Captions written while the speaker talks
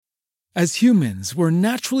As humans, we're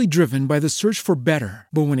naturally driven by the search for better.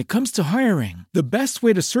 But when it comes to hiring, the best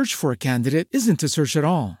way to search for a candidate isn't to search at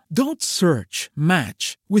all. Don't search,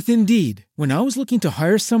 match with Indeed. When I was looking to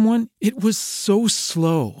hire someone, it was so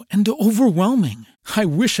slow and overwhelming. I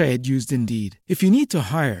wish I had used Indeed. If you need to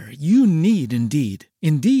hire, you need Indeed.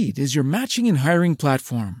 Indeed is your matching and hiring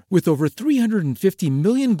platform with over 350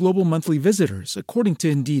 million global monthly visitors, according to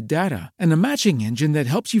Indeed data, and a matching engine that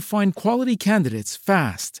helps you find quality candidates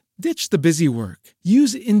fast. Ditch the busy work.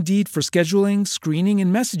 Use Indeed for scheduling, screening,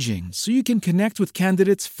 and messaging so you can connect with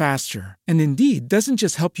candidates faster. And Indeed doesn't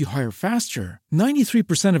just help you hire faster.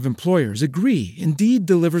 93% of employers agree Indeed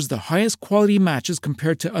delivers the highest quality matches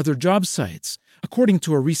compared to other job sites, according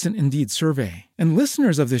to a recent Indeed survey. And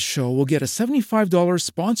listeners of this show will get a $75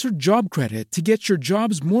 sponsored job credit to get your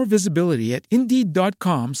jobs more visibility at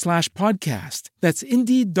Indeed.com/podcast. That's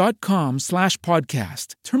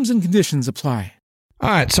Indeed.com/podcast. Terms and conditions apply. All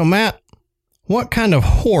right, so Matt, what kind of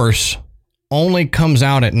horse only comes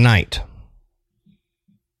out at night?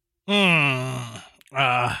 Horse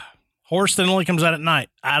that only comes out at night.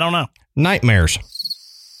 I don't know. Nightmares.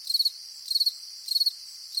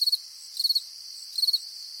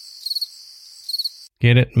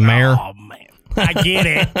 Get it, mare? Oh, man. I get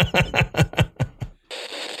it.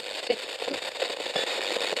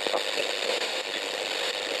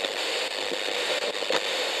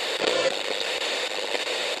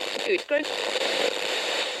 Good.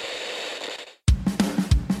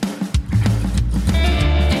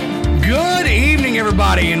 Good evening,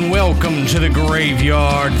 everybody, and welcome to the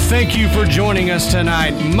Graveyard. Thank you for joining us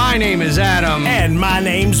tonight. My name is Adam. And my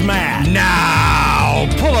name's Matt. Now,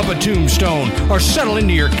 pull up a tombstone or settle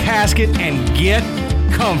into your casket and get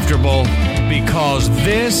comfortable because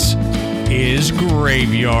this is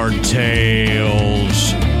Graveyard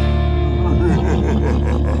Tales.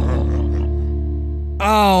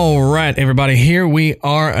 All right, everybody, here we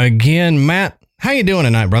are again. Matt, how you doing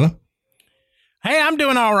tonight, brother? Hey, I'm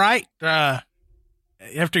doing all right.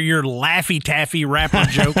 After your Laffy Taffy rapper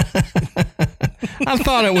joke. I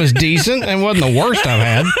thought it was decent and wasn't the worst I've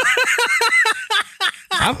had.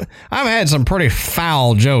 I've had some pretty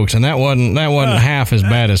foul jokes, and that wasn't half as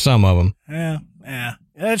bad as some of them. Yeah.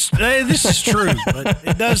 This is true, but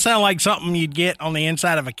it does sound like something you'd get on the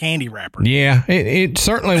inside of a candy wrapper. Yeah, it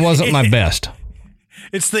certainly wasn't my best.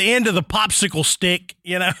 It's the end of the popsicle stick,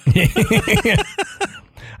 you know?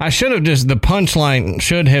 I should have the punchline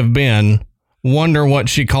should have been, wonder what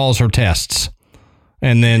she calls her tests,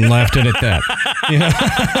 and then left it at that. You know?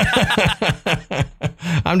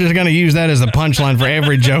 I'm just going to use that as the punchline for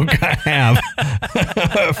every joke I have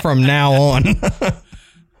from now on.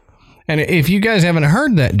 And if you guys haven't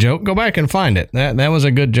heard that joke, go back and find it. That was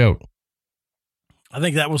a good joke. I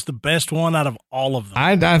think that was the best one out of all of them.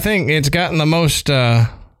 I think it's gotten the most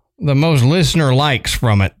listener likes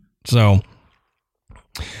from it. So,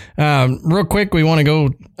 real quick, we want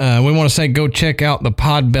to say go check out the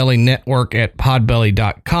Podbelly Network at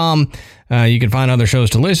podbelly.com. You can find other shows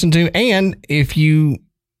to listen to. And if you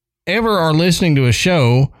ever are listening to a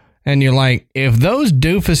show and you're like, if those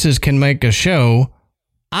doofuses can make a show,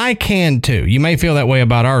 I can too. You may feel that way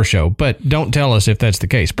about our show, but don't tell us if that's the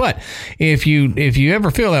case. But if you ever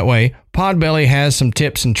feel that way, Podbelly has some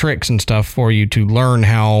tips and tricks and stuff for you to learn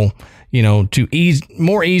how, to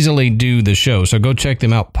more easily do the show. So go check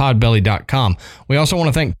them out, podbelly.com. We also want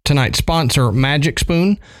to thank tonight's sponsor, Magic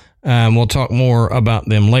Spoon. We'll talk more about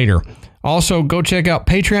them later. Also, go check out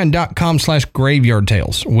patreon.com/Graveyard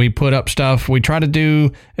Tales. We put up stuff. We try to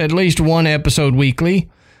do at least one episode weekly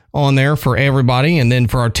on there for everybody. And then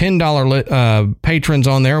for our $10 patrons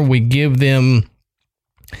on there, we give them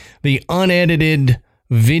the unedited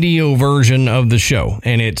video version of the show.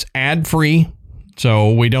 And it's ad-free,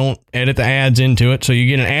 so we don't edit the ads into it. So you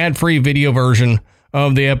get an ad-free video version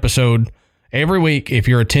of the episode every week. If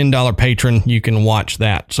you're a $10 patron, you can watch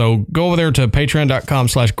that. So go over there to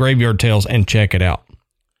patreon.com/Graveyard Tales and check it out.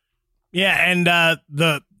 Yeah, and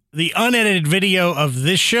the unedited video of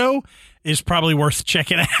this show is probably worth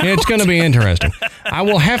checking out. It's going to be interesting. I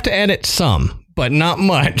will have to edit some, but not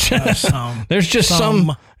much. There's just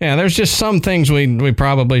some things we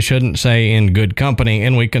probably shouldn't say in good company,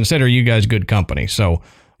 and we consider you guys good company. So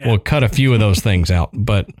we'll cut a few of those things out,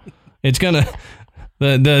 but it's going to,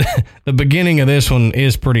 the beginning of this one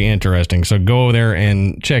is pretty interesting. So go there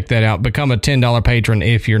and check that out. Become a $10 patron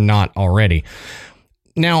if you're not already.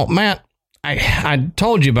 Now, Matt, I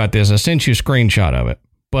told you about this. I sent you a screenshot of it,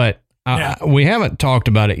 but we haven't talked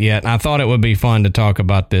about it yet. I thought it would be fun to talk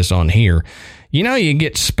about this on here. You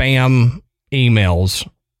get spam emails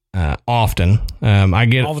often. I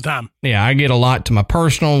get all the time. Yeah, I get a lot to my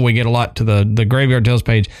personal. We get a lot to the Graveyard Tales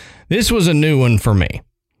page. This was a new one for me.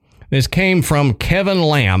 This came from Kevin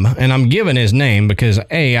Lamb, and I'm giving his name because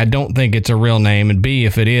A, I don't think it's a real name, and B,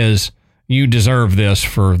 if it is, you deserve this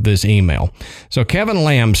for this email. So Kevin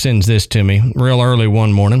Lamb sends this to me real early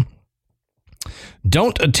one morning.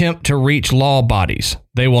 Don't attempt to reach law bodies.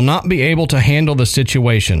 They will not be able to handle the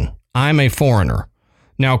situation. I'm a foreigner.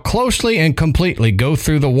 Now closely and completely go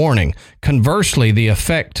through the warning. Conversely, the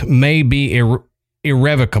effect may be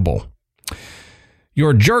irrevocable.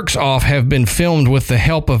 Your jerks off have been filmed with the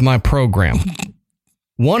help of my program.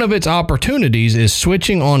 One of its opportunities is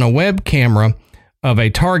switching on a web camera of a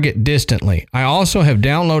target distantly. I also have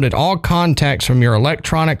downloaded all contacts from your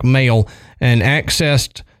electronic mail and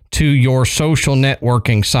accessed to your social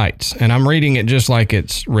networking sites. And I'm reading it just like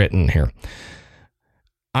it's written here.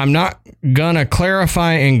 I'm not going to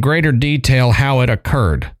clarify in greater detail how it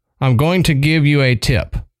occurred. I'm going to give you a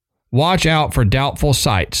tip. Watch out for doubtful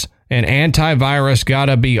sites. And antivirus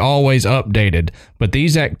gotta be always updated. But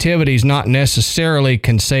these activities not necessarily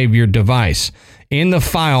can save your device. In the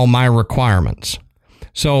file, my requirements.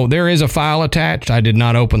 So there is a file attached. I did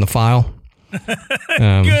not open the file.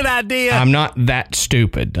 Good idea. I'm not that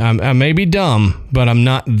stupid. I may be dumb, but I'm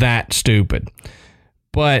not that stupid.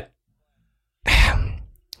 But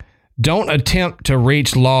don't attempt to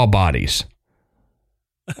reach law bodies.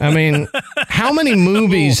 I mean, how many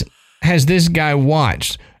movies has this guy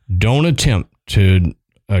watched? Don't attempt to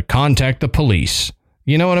contact the police.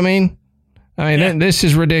 You know what I mean? This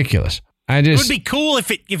is ridiculous. It would be cool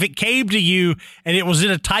if it came to you and it was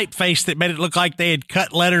in a typeface that made it look like they had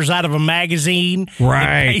cut letters out of a magazine, right?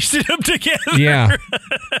 And pasted them together. Yeah.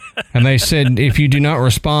 And they said, if you do not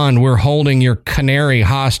respond, we're holding your canary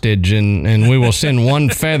hostage, and we will send one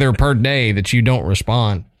feather per day that you don't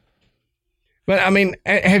respond. But I mean,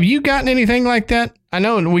 have you gotten anything like that? I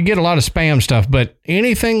know we get a lot of spam stuff, but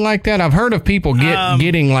anything like that? I've heard of people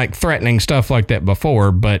getting like threatening stuff like that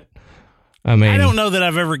before, but I mean, I don't know that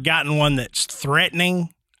I've ever gotten one that's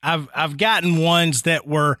threatening. I've gotten ones that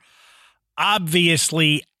were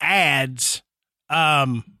obviously ads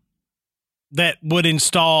that would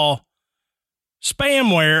install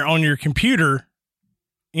spamware on your computer,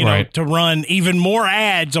 you know, right, to run even more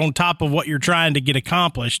ads on top of what you're trying to get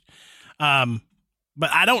accomplished. But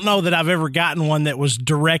I don't know that I've ever gotten one that was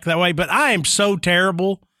direct that way, but I am so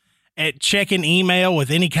terrible at checking email with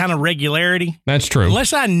any kind of regularity. That's true.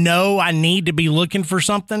 Unless I know I need to be looking for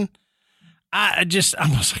something, I'm just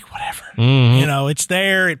like, whatever. Mm-hmm. You know, it's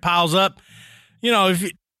there. It piles up. You know, if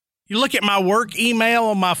you look at my work email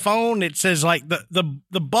on my phone, it says like the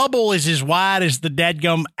bubble is as wide as the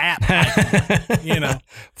dadgum app. You know,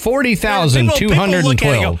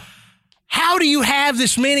 40,212. How do you have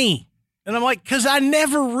this many? And I'm like, because I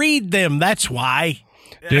never read them. That's why.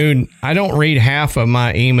 Dude, I don't read half of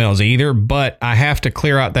my emails either, but I have to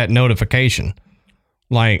clear out that notification.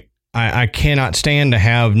 Like, I cannot stand to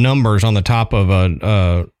have numbers on the top of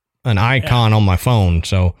an icon on my phone.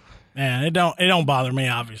 So yeah, it don't bother me,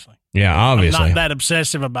 obviously. Yeah, obviously. I'm not that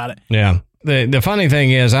obsessive about it. Yeah. The funny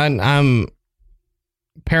thing is I'm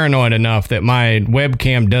paranoid enough that my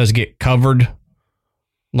webcam does get covered.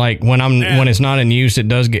 Like when it's not in use, it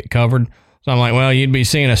does get covered. So I'm like, well, you'd be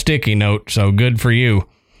seeing a sticky note, so good for you.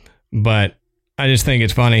 But I just think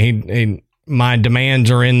it's funny. My demands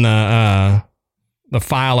are in the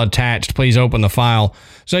file attached. Please open the file.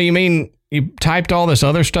 So you mean you typed all this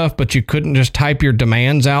other stuff, but you couldn't just type your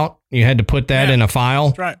demands out? You had to put that in a file?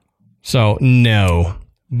 That's right. So no.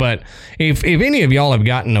 But if any of y'all have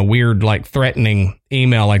gotten a weird, like, threatening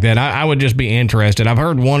email like that, I would just be interested. I've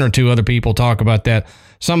heard one or two other people talk about that.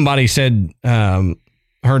 Somebody said,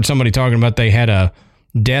 heard somebody talking about they had a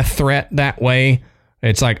death threat that way.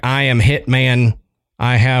 It's like, I am Hitman.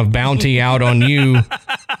 I have bounty out on you.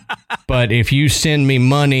 But if you send me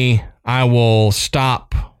money, I will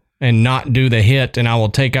stop and not do the hit, and I will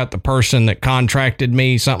take out the person that contracted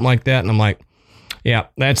me, something like that. And I'm like, yeah,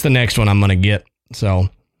 that's the next one I'm going to get. So,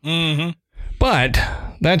 but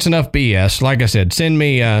that's enough BS. Like I said, send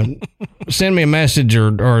me a message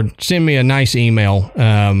or send me a nice email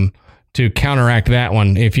to counteract that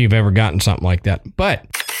one if you've ever gotten something like that. But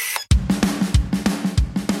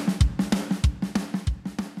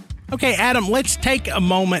okay, Adam, let's take a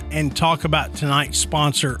moment and talk about tonight's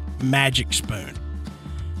sponsor, Magic Spoon.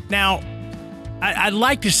 Now, I'd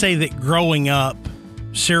like to say that growing up,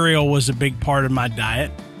 cereal was a big part of my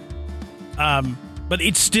diet. But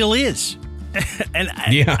it still is. And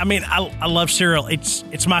I love cereal.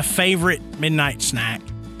 It's my favorite midnight snack.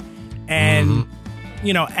 And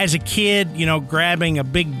as a kid, grabbing a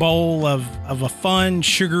big bowl of a fun,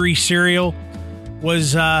 sugary cereal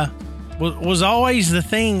was always the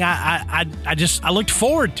thing. I looked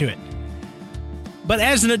forward to it. But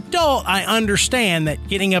as an adult, I understand that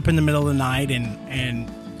getting up in the middle of the night and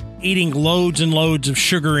eating loads and loads of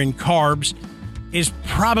sugar and carbs is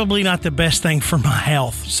probably not the best thing for my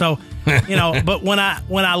health. So, but when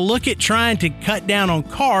I look at trying to cut down on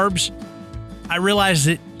carbs, I realize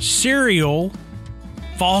that cereal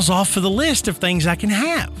falls off of the list of things I can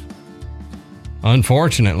have.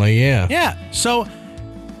 Unfortunately, yeah. Yeah. So,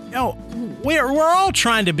 we're all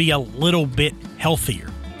trying to be a little bit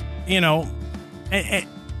healthier.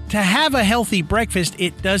 To have a healthy breakfast,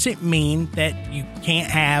 it doesn't mean that you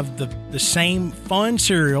can't have the same fun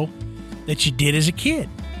cereal that you did as a kid.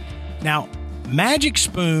 Now, Magic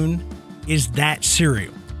Spoon is that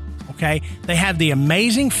cereal, okay? They have the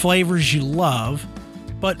amazing flavors you love,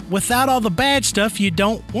 but without all the bad stuff you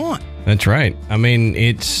don't want. That's right. I mean,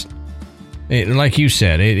 like you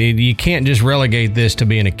said, you can't just relegate this to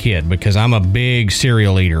being a kid, because I'm a big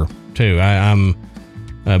cereal eater, too. I'm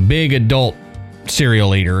a big adult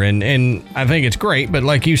cereal eater, and I think it's great, but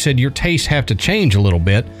like you said, your tastes have to change a little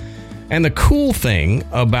bit. And the cool thing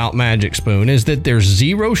about Magic Spoon is that there's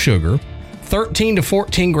 0 sugar, 13 to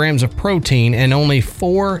 14 grams of protein, and only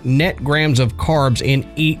 4 net grams of carbs in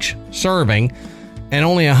each serving, and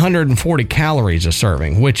only 140 calories a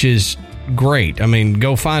serving, which is great. I mean,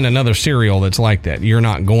 go find another cereal that's like that. You're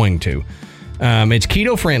not going to. It's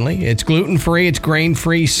keto friendly, it's gluten free, it's grain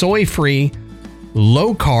free, soy free,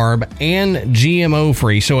 low carb, and GMO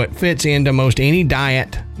free, so it fits into most any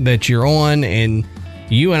diet that you're on. And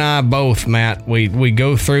you and I both, Matt, we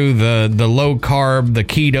go through the low carb, the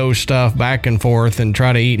keto stuff back and forth and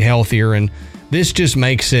try to eat healthier, and this just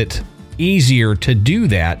makes it easier to do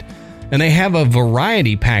that. And they have a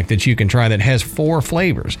variety pack that you can try that has 4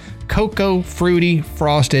 flavors: cocoa, fruity,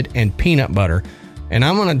 frosted, and peanut butter. And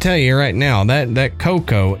I'm going to tell you right now, that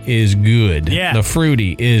cocoa is good. Yeah. The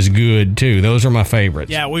fruity is good, too. Those are my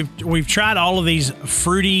favorites. Yeah, we've tried all of these.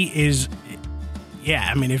 Fruity is,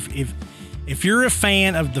 I mean, if you're a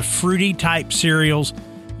fan of the fruity type cereals,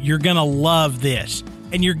 you're going to love this.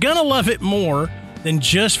 And you're going to love it more than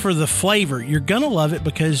just for the flavor. You're going to love it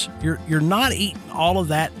because you're not eating all of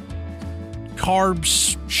that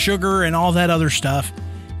carbs, sugar, and all that other stuff.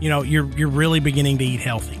 You're really beginning to eat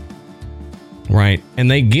healthy. Right. And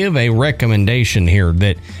they give a recommendation here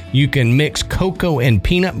that you can mix cocoa and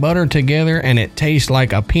peanut butter together, and it tastes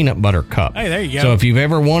like a peanut butter cup. Hey, there you go. So if you've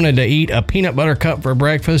ever wanted to eat a peanut butter cup for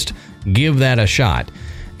breakfast, give that a shot.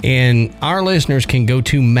 And our listeners can go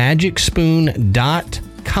to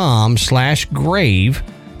magicspoon.com/grave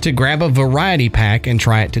to grab a variety pack and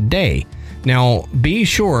try it today. Now, be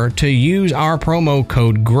sure to use our promo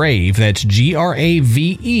code GRAVE, that's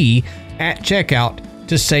GRAVE, at checkout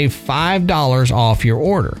to save $5 off your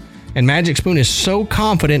order. And Magic Spoon is so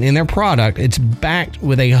confident in their product, it's backed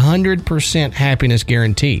with a 100% happiness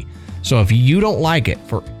guarantee. So if you don't like it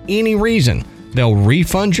for any reason, they'll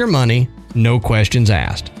refund your money, no questions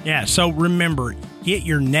asked. Yeah, so remember, get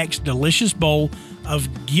your next delicious bowl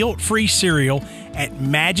of guilt-free cereal at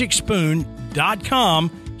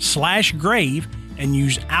magicspoon.com/grave and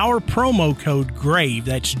use our promo code GRAVE,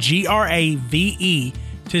 that's GRAVE,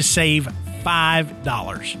 to save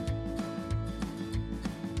 $5.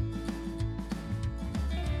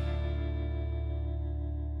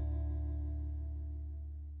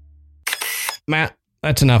 Matt,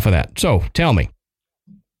 that's enough of that. So tell me,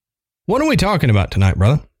 what are we talking about tonight,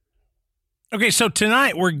 brother? Okay, so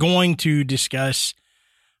tonight we're going to discuss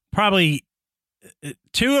probably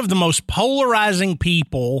 2 of the most polarizing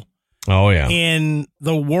people in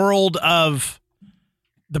the world of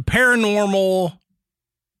the paranormal,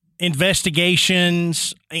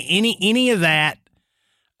 investigations, any of that.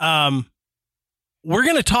 We're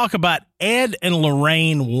going to talk about Ed and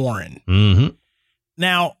Lorraine Warren. Mm-hmm.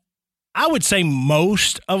 Now, I would say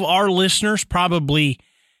most of our listeners probably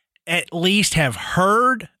at least have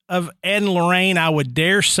heard of Ed and Lorraine. I would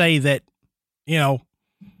dare say that,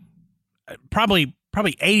 probably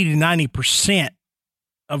 80 to 90%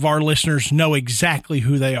 of our listeners know exactly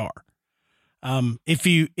who they are. If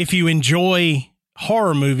you enjoy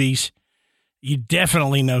horror movies, you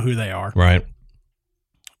definitely know who they are. Right.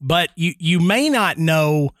 But you may not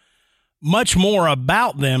know much more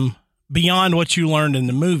about them beyond what you learned in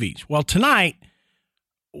the movies. Well, tonight,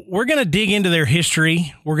 we're going to dig into their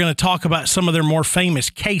history. We're going to talk about some of their more famous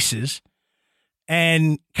cases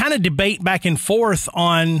and kind of debate back and forth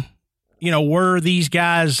on, were these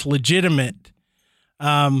guys legitimate?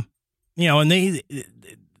 And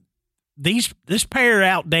this pair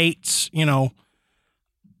outdates,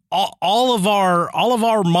 all of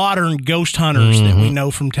our modern ghost hunters that we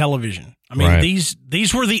know from television. I mean, Right.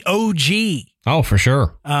 these were the OG. Oh, for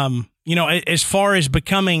sure. As far as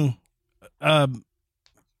becoming,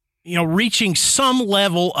 reaching some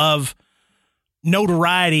level of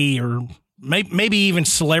notoriety or maybe even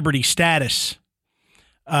celebrity status.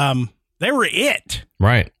 They were it.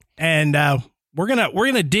 Right. And we're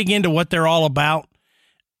gonna dig into what they're all about.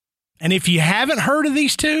 And if you haven't heard of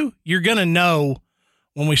these two, you're gonna know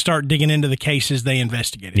when we start digging into the cases they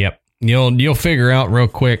investigated. Yep. You'll figure out real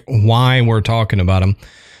quick why we're talking about them.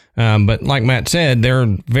 But like Matt said, they're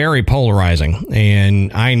very polarizing.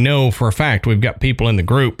 And I know for a fact we've got people in the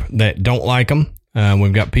group that don't like them.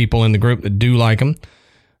 We've got people in the group that do like them.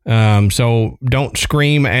 So don't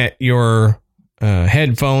scream at your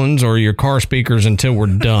headphones or your car speakers until we're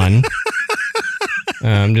done.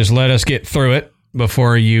 Just let us get through it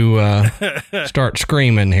before you start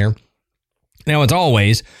screaming here. Now, as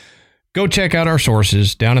always, go check out our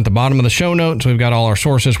sources. Down at the bottom of the show notes, we've got all our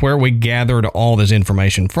sources where we gathered all this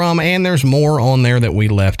information from, and there's more on there that we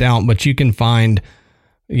left out, but you can find,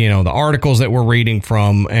 the articles that we're reading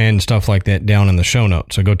from and stuff like that down in the show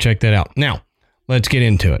notes. So go check that out. Now, let's get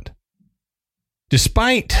into it.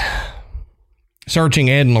 Despite searching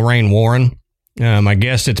Ed and Lorraine Warren, I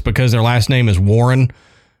guess it's because their last name is Warren.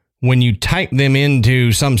 When you type them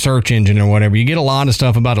into some search engine or whatever, you get a lot of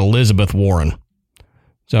stuff about Elizabeth Warren.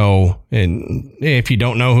 So if you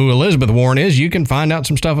don't know who Elizabeth Warren is, you can find out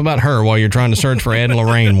some stuff about her while you're trying to search for Ed and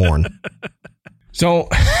Lorraine Warren. So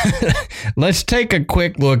let's take a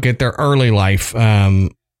quick look at their early life,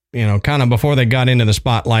 kind of before they got into the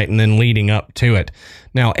spotlight and then leading up to it.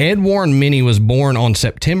 Now, Ed Warren Minnie was born on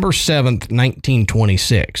September 7th,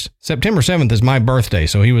 1926. September 7th is my birthday,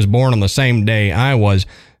 so he was born on the same day I was,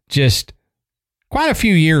 just quite a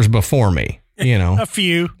few years before me, A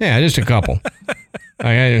few. Yeah, just a couple.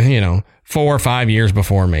 4 or 5 years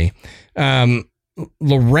before me.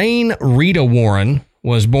 Lorraine Rita Warren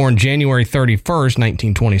was born January 31st,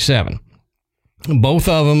 1927. Both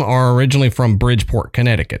of them are originally from Bridgeport,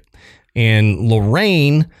 Connecticut. And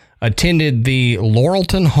Lorraine attended the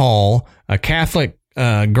Laurelton Hall, a Catholic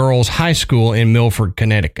girls' high school in Milford,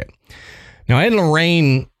 Connecticut. Now, Ed and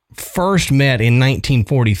Lorraine first met in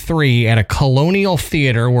 1943 at a Colonial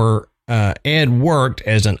Theater where Ed worked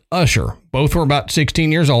as an usher. Both were about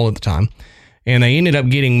 16 years old at the time, and they ended up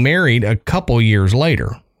getting married a couple years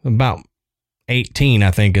later. About 18,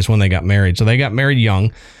 I think, is when they got married. So they got married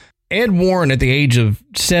young. Ed Warren, at the age of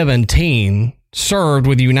 17, served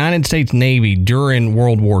with the United States Navy during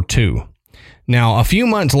World War II. Now, a few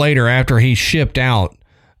months later, after he shipped out,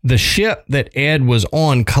 the ship that Ed was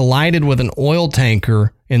on collided with an oil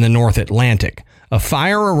tanker in the North Atlantic. A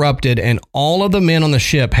fire erupted and all of the men on the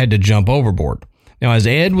ship had to jump overboard. Now, as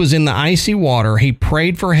Ed was in the icy water, he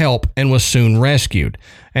prayed for help and was soon rescued.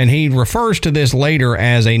 And he refers to this later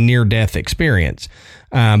as a near-death experience.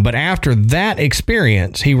 But after that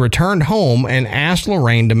experience, he returned home and asked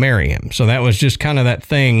Lorraine to marry him. So that was just kind of that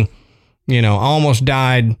thing, almost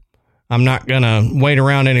died. I'm not going to wait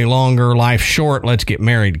around any longer. Life's short. Let's get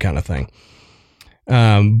married kind of thing.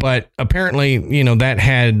 But apparently, that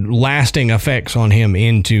had lasting effects on him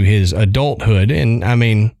into his adulthood. And I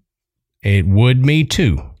mean, it would me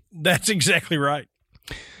too. That's exactly right.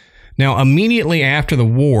 Now, immediately after the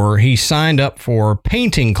war, he signed up for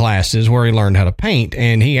painting classes where he learned how to paint.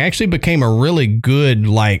 And he actually became a really good,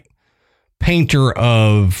 painter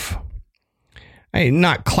of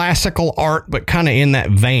not classical art, but kind of in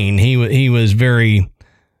that vein. He was very,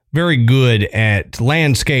 very good at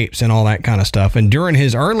landscapes and all that kind of stuff. And during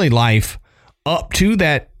his early life, up to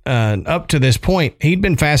this point, he'd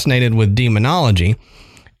been fascinated with demonology,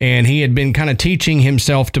 and he had been kind of teaching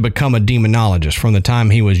himself to become a demonologist from the time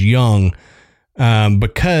he was young,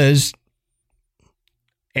 because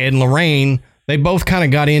Ed and Lorraine, they both kind of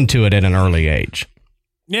got into it at an early age.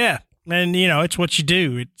 Yeah. And it's what you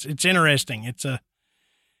do. It's interesting. It's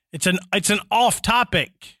an off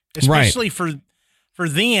topic, especially for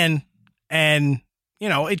then. And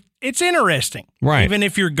it's interesting. Right. Even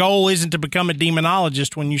if your goal isn't to become a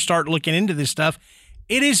demonologist, when you start looking into this stuff,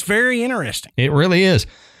 it is very interesting. It really is.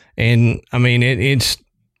 And I mean, it's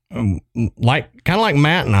kind of like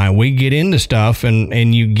Matt and I, we get into stuff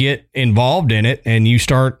and you get involved in it and you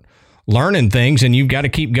start learning things and you've got to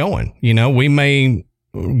keep going. We may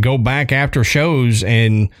go back after shows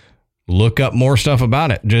and look up more stuff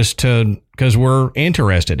about it because we're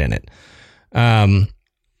interested in it.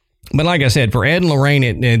 But like I said, for Ed and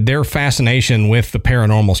Lorraine, their fascination with the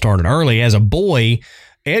paranormal started early. As a boy,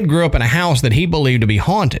 Ed grew up in a house that he believed to be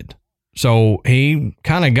haunted. So he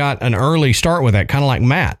kind of got an early start with that, kind of like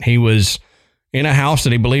Matt. He was in a house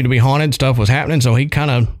that he believed to be haunted. Stuff was happening, so he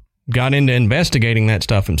kind of got into investigating that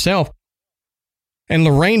stuff himself. And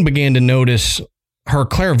Lorraine began to notice her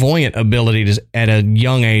clairvoyant abilities at a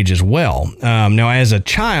young age as well. Now, as a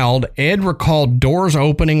child, Ed recalled doors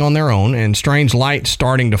opening on their own and strange lights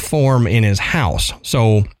starting to form in his house.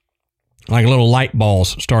 So, like little light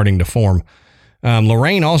balls starting to form.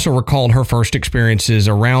 Lorraine also recalled her first experiences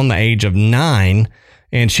around the age of 9,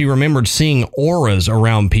 and she remembered seeing auras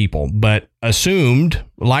around people, but assumed,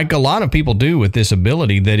 like a lot of people do with this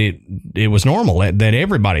ability, that it was normal, that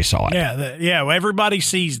everybody saw it. Yeah, everybody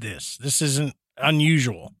sees this. This isn't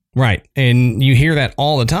unusual. Right. And you hear that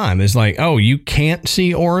all the time. It's like, oh, you can't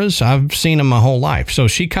see auras? I've seen them my whole life. So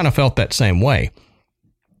she kind of felt that same way.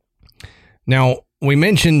 Now, we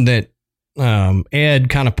mentioned that Ed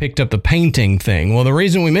kind of picked up the painting thing. Well, the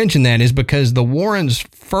reason we mentioned that is because the Warrens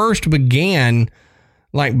first began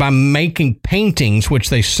by making paintings, which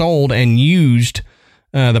they sold and used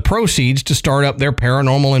the proceeds to start up their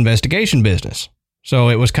paranormal investigation business. So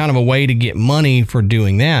it was kind of a way to get money for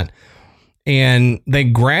doing that. And they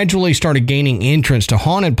gradually started gaining entrance to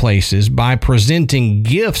haunted places by presenting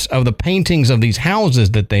gifts of the paintings of these houses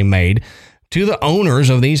that they made to the owners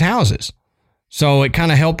of these houses. So it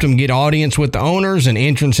kind of helped them get audience with the owners and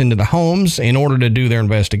entrance into the homes in order to do their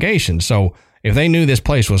investigation. So if they knew this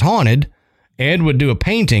place was haunted, Ed would do a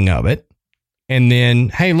painting of it and then,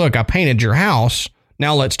 hey, look, I painted your house.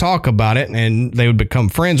 Now let's talk about it. And they would become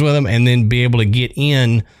friends with them and then be able to get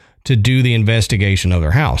in to do the investigation of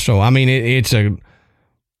their house. So, I mean, it's a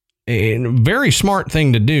very smart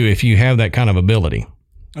thing to do if you have that kind of ability.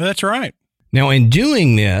 That's right. Now, in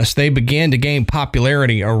doing this, they began to gain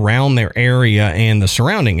popularity around their area and the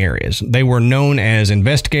surrounding areas. They were known as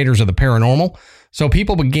investigators of the paranormal. So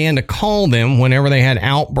people began to call them whenever they had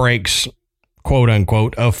outbreaks, quote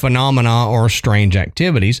unquote, of phenomena or strange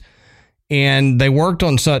activities. And they worked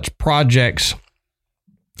on such projects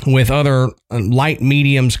with other light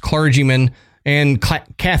mediums, clergymen, and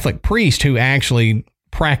Catholic priests who actually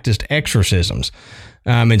practiced exorcisms.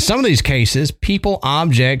 In some of these cases, people,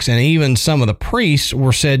 objects, and even some of the priests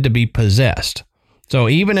were said to be possessed. So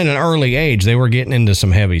even at an early age, they were getting into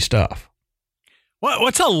some heavy stuff.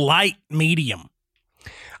 What's a light medium?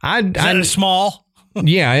 Is that a small?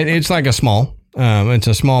 Yeah, it's like a small. It's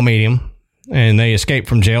a small medium, and they escaped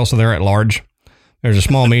from jail, so they're at large. There's a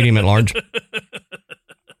small, medium, at large.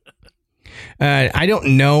 I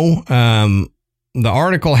don't know. The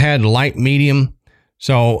article had light medium,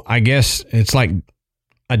 so I guess it's like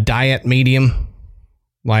a diet medium,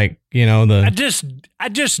 like, you know, I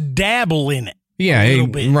just dabble in it. Yeah,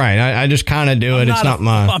 right. I just kind of do it. It's not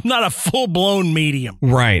I'm not a full blown medium.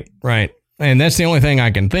 Right. And that's the only thing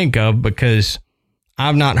I can think of because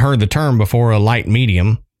I've not heard the term before, a light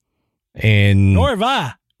medium. And nor have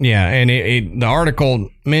I. Yeah, and the article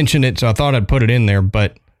mentioned it, so I thought I'd put it in there.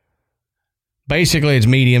 But basically, it's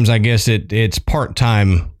mediums. I guess it's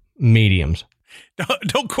part-time mediums.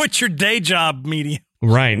 Don't quit your day job, medium.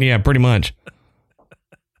 Right. Yeah, pretty much.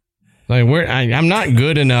 Like I'm not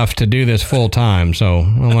good enough to do this full time, so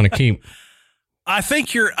I want to keep. I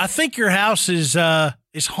think your house is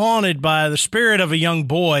haunted by the spirit of a young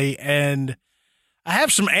boy, and I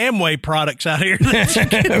have some Amway products out here.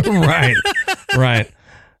 Right.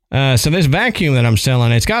 So this vacuum that I'm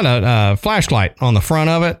selling, it's got a flashlight on the front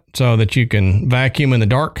of it so that you can vacuum in the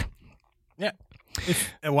dark. Yeah.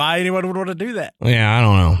 Why anyone would want to do that? Yeah, I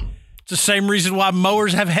don't know. It's the same reason why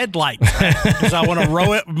mowers have headlights. Because I want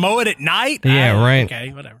to mow it at night. Yeah, right.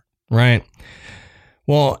 Okay, whatever. Right.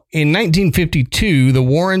 Well, in 1952, the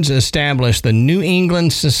Warrens established the New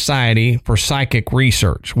England Society for Psychic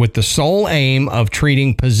Research with the sole aim of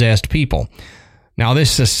treating possessed people. Now,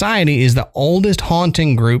 this society is the oldest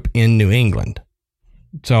haunting group in New England.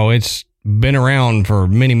 So it's been around for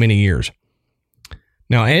many, many years.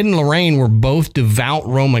 Now, Ed and Lorraine were both devout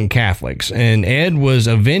Roman Catholics, and Ed was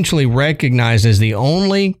eventually recognized as the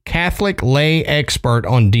only Catholic lay expert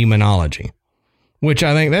on demonology, which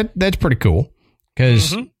I think that's pretty cool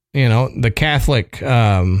because, you know, the Catholic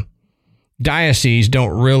diocese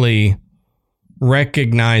don't really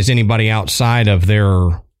recognize anybody outside of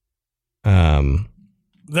their own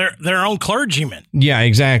clergymen. Yeah,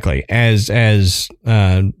 exactly. As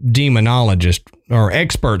demonologists or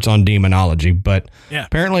experts on demonology, but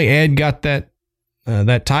apparently Ed got that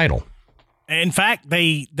title. In fact,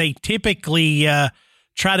 they typically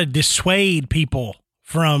try to dissuade people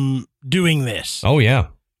from doing this. Oh yeah.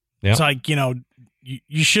 It's like, you know,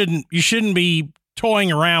 you shouldn't be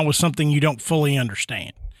toying around with something you don't fully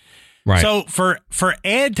understand. Right. So for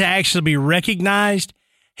Ed to actually be recognized,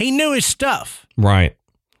 he knew his stuff. Right.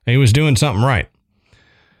 He was doing something right.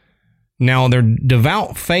 Now, their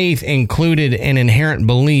devout faith included an inherent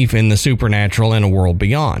belief in the supernatural and a world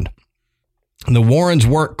beyond. The Warrens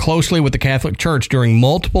worked closely with the Catholic Church during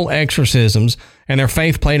multiple exorcisms, and their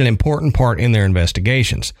faith played an important part in their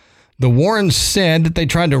investigations. The Warrens said that they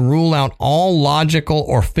tried to rule out all logical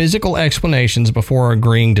or physical explanations before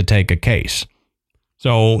agreeing to take a case.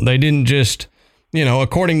 So they didn't just,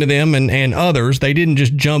 according to them and others, they didn't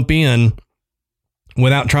just jump in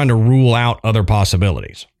without trying to rule out other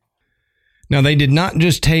possibilities. Now, they did not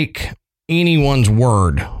just take anyone's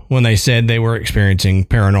word when they said they were experiencing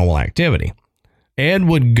paranormal activity. Ed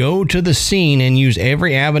would go to the scene and use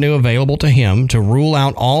every avenue available to him to rule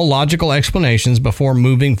out all logical explanations before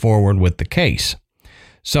moving forward with the case.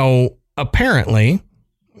 So apparently,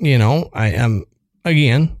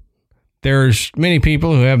 there's many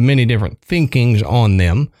people who have many different thinkings on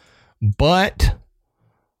them, but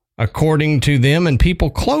according to them and people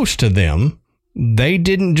close to them, they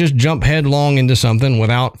didn't just jump headlong into something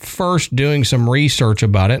without first doing some research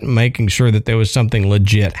about it and making sure that there was something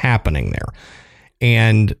legit happening there.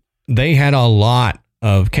 And they had a lot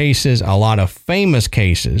of cases, a lot of famous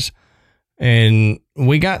cases, and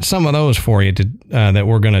we got some of those for you that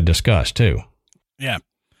we're going to discuss too. Yeah.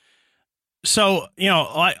 So,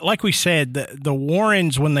 like we said, the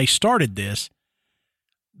Warrens, when they started this,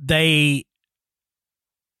 they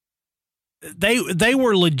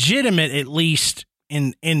were legitimate, at least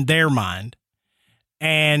in their mind,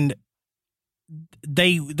 and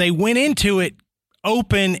they went into it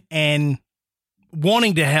open and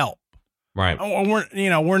wanting to help. Right.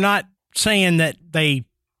 We're not saying that they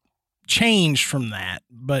changed from that,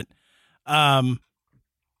 but the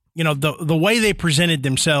way they presented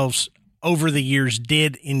themselves over the years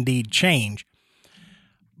did indeed change.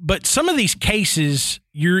 But some of these cases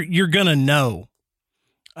you're gonna know.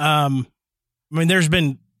 There's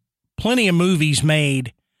been plenty of movies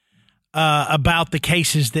made about the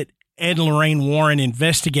cases that Ed and Lorraine Warren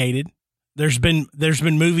investigated. There's been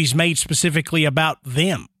movies made specifically about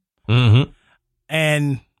them. Mm-hmm.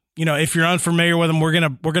 And, if you're unfamiliar with them, we're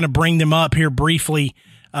going to bring them up here briefly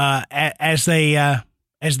as the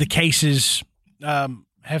cases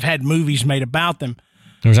have had movies made about them.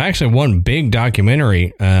 There's actually one big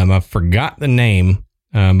documentary. I forgot the name,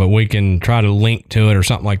 but we can try to link to it or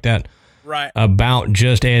something like that. Right. About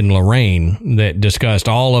just Ed and Lorraine that discussed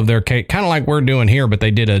all of their case, kind of like we're doing here, but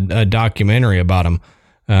they did a documentary about them,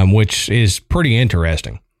 which is pretty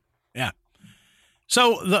interesting. Yeah.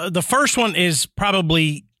 So the first one is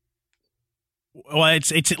probably,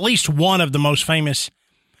 it's at least one of the most famous.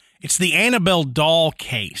 It's the Annabelle doll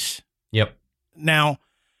case. Yep. Now,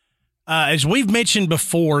 as we've mentioned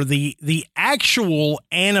before, the actual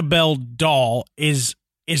Annabelle doll is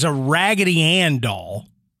a Raggedy Ann doll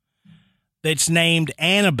that's named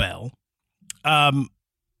Annabelle. And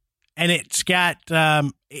it's got,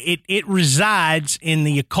 it resides in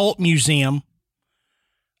the Occult Museum,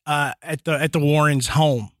 at the Warrens'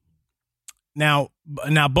 home. Now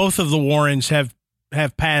both of the Warrens have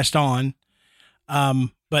passed on.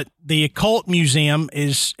 But the Occult Museum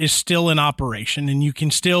is still in operation, and you can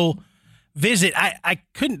still visit. I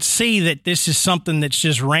couldn't see that this is something that's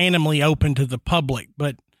just randomly open to the public,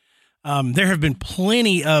 but there have been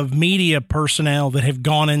plenty of media personnel that have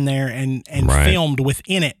gone in there and right. filmed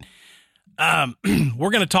within it. We're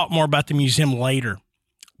going to talk more about the museum later,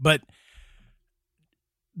 but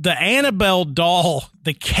the Annabelle doll,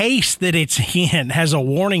 the case that it's in, has a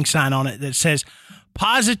warning sign on it that says,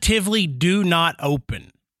 "Positively do not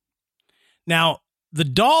open." Now, the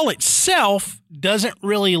doll itself doesn't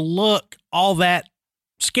really look all that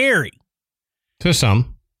scary. To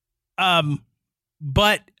some.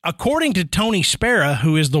 But according to Tony Spera,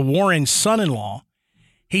 who is the Warren's son-in-law,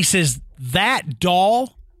 he says that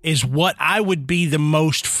doll is what I would be the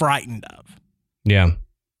most frightened of. Yeah.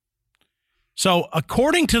 So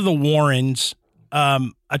according to the Warrens,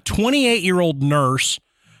 a 28-year-old nurse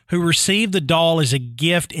who received the doll as a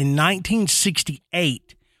gift in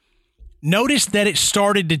 1968 noticed that it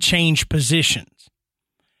started to change positions.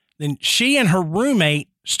 Then she and her roommate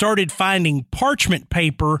started finding parchment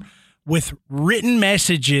paper with written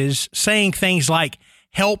messages saying things like,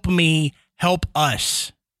 "Help me, help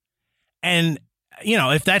us." And,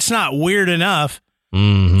 if that's not weird enough,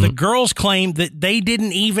 mm-hmm. the girls claimed that they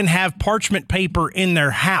didn't even have parchment paper in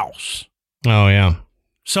their house. Oh, yeah.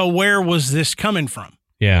 So where was this coming from?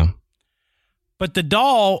 Yeah. But the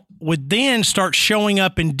doll would then start showing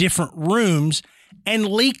up in different rooms and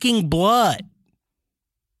leaking blood.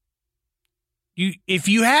 If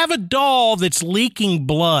you have a doll that's leaking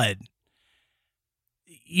blood,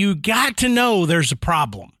 you got to know there's a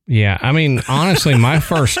problem. Yeah. I mean, honestly, my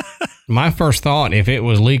first my first thought, if it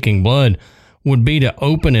was leaking blood, would be to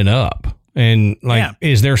open it up. And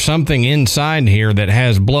is there something inside here that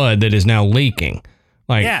has blood that is now leaking?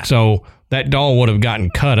 So that doll would have gotten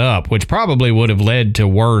cut up, which probably would have led to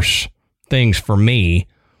worse things for me.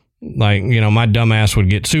 Like, my dumbass would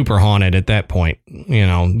get super haunted at that point,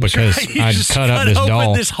 because I'd cut up this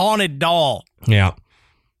doll. This haunted doll. Yeah.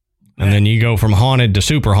 And then you go from haunted to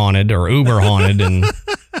super haunted or uber haunted, and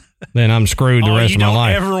then I'm screwed the rest of my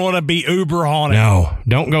life. You don't ever want to be uber haunted. No,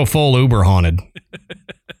 don't go full uber haunted.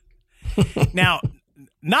 Now,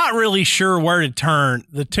 not really sure where to turn,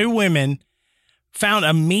 the two women found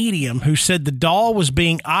a medium who said the doll was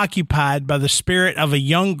being occupied by the spirit of a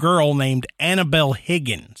young girl named Annabelle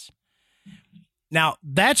Higgins. Now,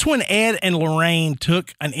 that's when Ed and Lorraine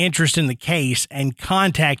took an interest in the case and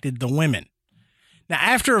contacted the women. Now,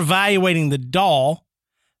 after evaluating the doll,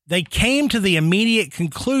 they came to the immediate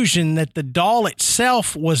conclusion that the doll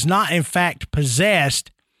itself was not, in fact,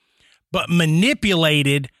 possessed, but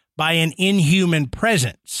manipulated by an inhuman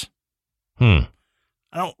presence. I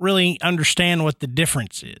don't really understand what the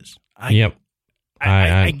difference is.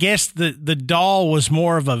 I guess the doll was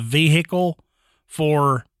more of a vehicle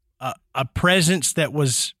for a presence that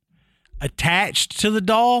was attached to the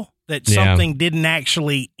doll, that something didn't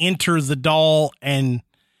actually enter the doll, and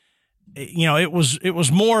it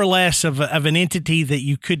was more or less of an entity that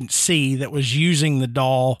you couldn't see that was using the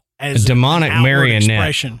doll as a demonic marionette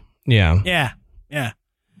expression. Yeah.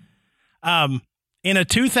 In a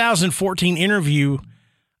 2014 interview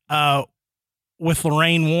with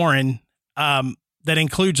Lorraine Warren, that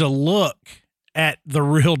includes a look at the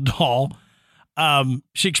real doll,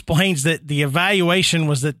 she explains that the evaluation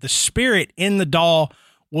was that the spirit in the doll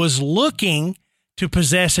was looking to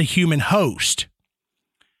possess a human host.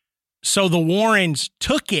 So the Warrens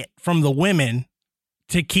took it from the women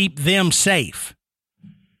to keep them safe.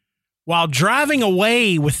 While driving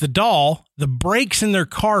away with the doll, the brakes in their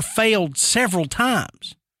car failed several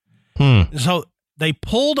times. So they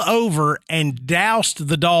pulled over and doused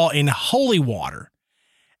the doll in holy water.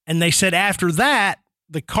 And they said after that,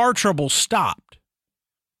 the car trouble stopped.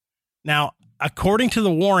 Now, according to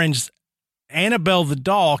the Warrens, Annabelle the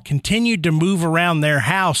doll continued to move around their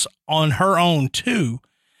house on her own too.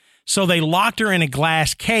 So they locked her in a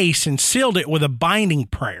glass case and sealed it with a binding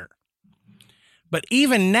prayer. But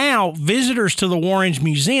even now, visitors to the Warrens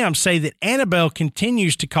Museum say that Annabelle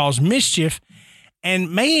continues to cause mischief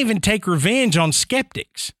and may even take revenge on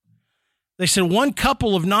skeptics. They said one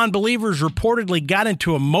couple of non-believers reportedly got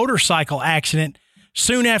into a motorcycle accident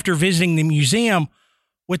soon after visiting the museum,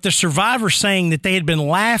 with the survivors saying that they had been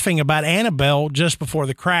laughing about Annabelle just before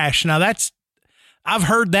the crash. Now I've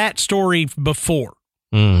heard that story before.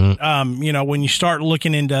 Mm-hmm. When you start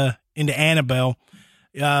looking into Annabelle,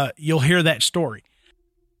 you'll hear that story.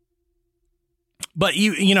 But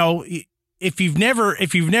if you've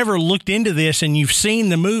never looked into this and you've seen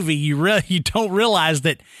the movie, you don't realize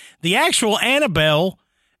that the actual Annabelle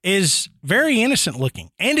is very innocent looking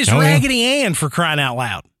and is Raggedy Ann, for crying out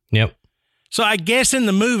loud. Yep. So I guess in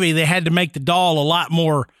the movie they had to make the doll a lot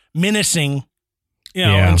more menacing,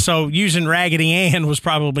 and so using Raggedy Ann was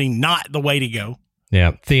probably not the way to go.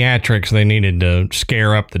 Yeah, theatrics, they needed to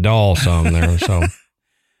scare up the doll some there. So,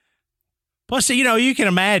 plus, you can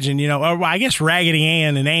imagine, I guess Raggedy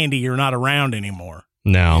Ann and Andy are not around anymore.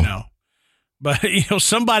 No, but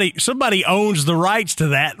somebody owns the rights to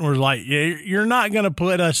that, and we're like, you're not going to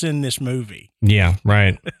put us in this movie. Yeah,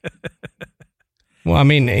 right. Well, I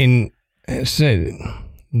mean,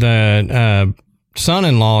 the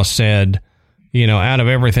son-in-law said, out of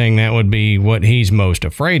everything, that would be what he's most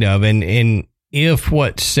afraid of, and if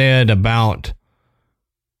what's said about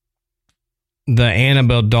the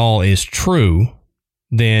Annabelle doll is true,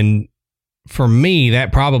 then for me,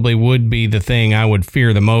 that probably would be the thing I would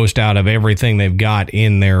fear the most out of everything they've got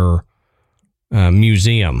in their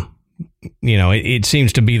museum. It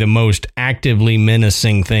seems to be the most actively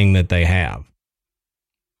menacing thing that they have.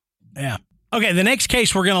 Yeah. Okay, the next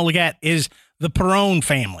case we're going to look at is the Perron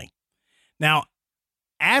family. Now,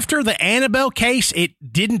 after the Annabelle case, it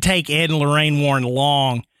didn't take Ed and Lorraine Warren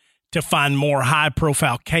long to find more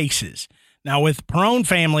high-profile cases. Now, with the Perron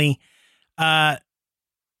family, the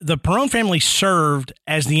Perron family served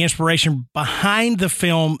as the inspiration behind the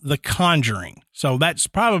film The Conjuring. So that's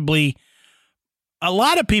probably a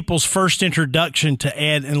lot of people's first introduction to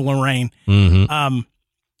Ed and Lorraine. Mm-hmm.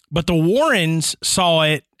 But the Warrens saw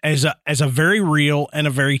it as a very real and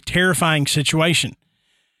a very terrifying situation.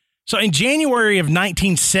 So in January of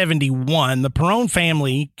 1971, the Perron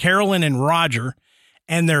family, Carolyn and Roger,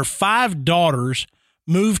 and their 5 daughters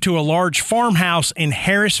moved to a large farmhouse in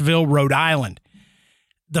Harrisville, Rhode Island.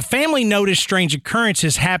 The family noticed strange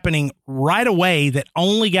occurrences happening right away that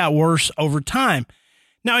only got worse over time.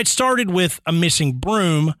 Now, it started with a missing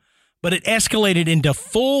broom, but it escalated into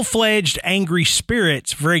full-fledged angry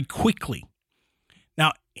spirits very quickly.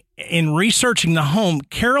 Now, in researching the home,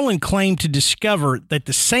 Carolyn claimed to discover that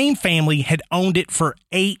the same family had owned it for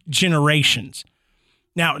 8 generations.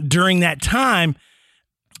 Now, during that time,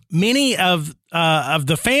 many of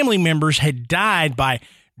the family members had died by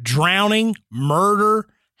drowning, murder,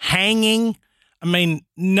 hanging. I mean,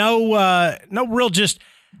 no real just,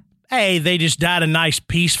 hey, they just died a nice,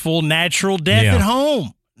 peaceful, natural death at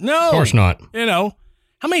home. No. Of course not. You know,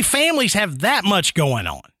 how many families have that much going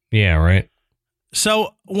on? Yeah, right.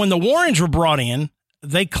 So when the Warrens were brought in,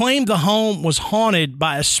 they claimed the home was haunted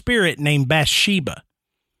by a spirit named Bathsheba.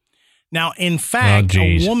 Now, in fact,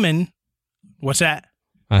 a woman, what's that?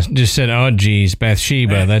 I just said, oh, geez,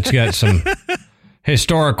 Bathsheba. That's got some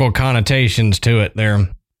historical connotations to it there.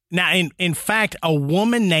 Now, in fact, a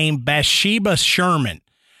woman named Bathsheba Sherman.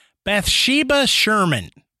 Bathsheba Sherman.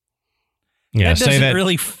 Yeah, that doesn't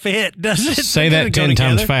really fit, does it? Say that 10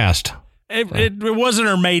 times fast. It wasn't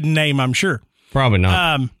her maiden name, I'm sure. Probably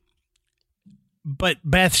not. But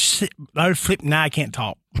I can't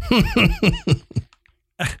talk.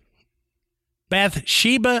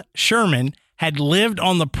 Bathsheba Sherman had lived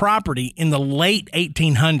on the property in the late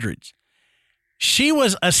 1800s. She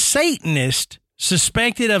was a Satanist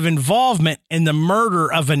suspected of involvement in the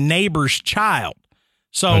murder of a neighbor's child.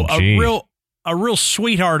 So a real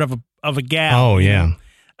sweetheart of a gal. Oh, yeah.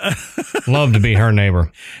 Love to be her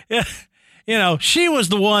neighbor. Yeah. You know, she was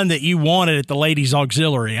the one that you wanted at the ladies'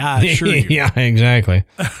 auxiliary, I assure you. Yeah, exactly.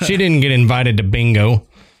 She didn't get invited to bingo.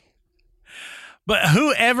 But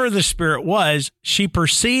whoever the spirit was, she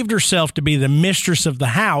perceived herself to be the mistress of the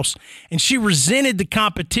house, and she resented the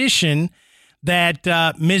competition that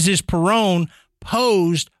Mrs. Perrone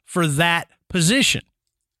posed for that position.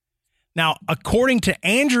 Now, according to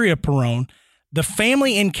Andrea Perrone, the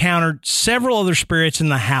family encountered several other spirits in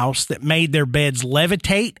the house that made their beds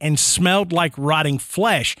levitate and smelled like rotting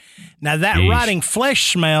flesh. Now, that rotting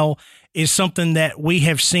flesh smell is something that we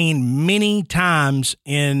have seen many times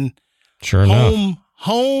in home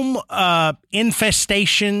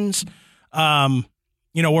infestations,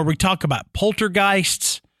 where we talk about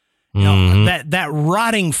poltergeists. You know, that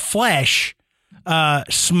rotting flesh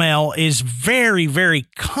smell is very, very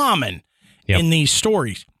common in these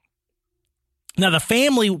stories. Now, the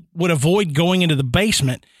family would avoid going into the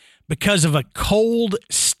basement because of a cold,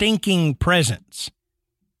 stinking presence.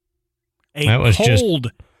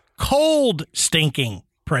 Cold, stinking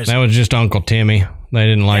presence. That was just Uncle Timmy. They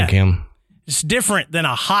didn't like him. It's different than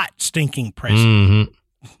a hot, stinking presence.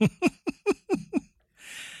 Mm-hmm.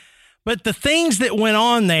 But the things that went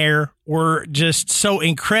on there were just so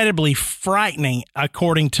incredibly frightening,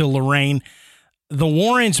 according to Lorraine. The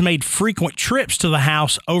Warrens made frequent trips to the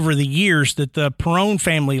house over the years that the Perrone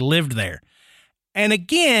family lived there. And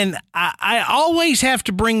again, I always have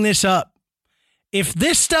to bring this up. If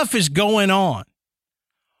this stuff is going on,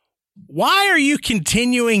 why are you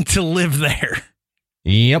continuing to live there?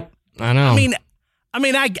 Yep, I know.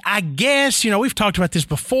 I guess, we've talked about this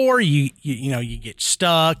before. You get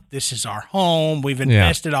stuck. This is our home. We've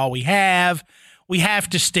invested all we have. We have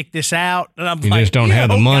to stick this out. And I'm just don't have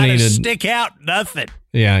the money to stick out nothing.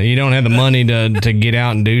 Yeah, you don't have the money to get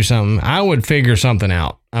out and do something. I would figure something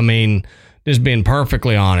out. I mean, just being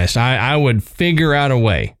perfectly honest, I would figure out a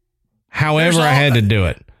way. However I had to do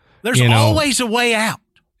it. There's always a way out.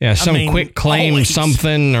 Yeah, quick claim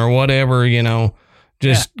something or whatever,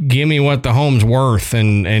 Just give me what the home's worth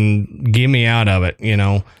and get me out of it,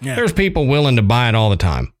 Yeah. There's people willing to buy it all the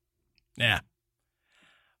time. Yeah.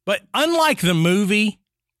 But unlike the movie,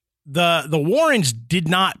 the Warrens did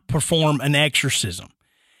not perform an exorcism.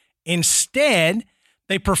 Instead,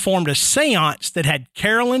 they performed a seance that had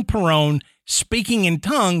Carolyn Perrone speaking in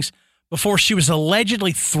tongues before she was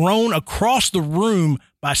allegedly thrown across the room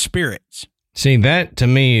by spirits. See, that to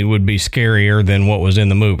me would be scarier than what was in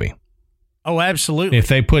the movie. Oh, absolutely. If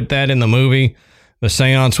they put that in the movie, the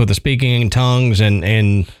seance with the speaking in tongues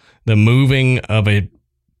and the moving of a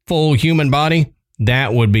full human body,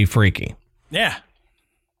 that would be freaky. Yeah.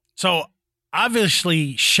 So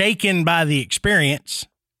obviously shaken by the experience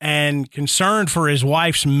and concerned for his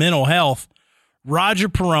wife's mental health, Roger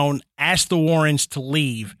Perrone asked the Warrens to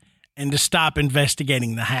leave and to stop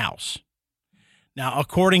investigating the house. Now,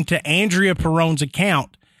 according to Andrea Perrone's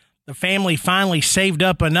account, the family finally saved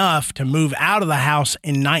up enough to move out of the house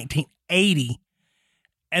in 1980,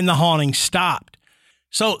 and the haunting stopped.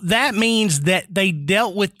 So that means that they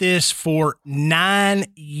dealt with this for 9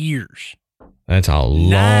 years. That's a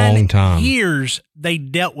long time. 9 years they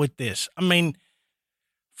dealt with this. I mean,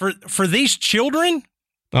 for these children.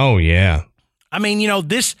 Oh, yeah. I mean,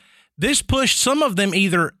 this pushed some of them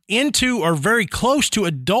either into or very close to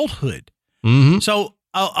adulthood. Mm-hmm. So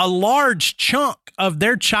a large chunk of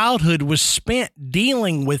their childhood was spent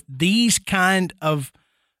dealing with these kind of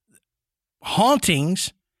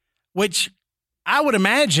hauntings, which I would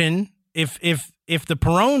imagine if the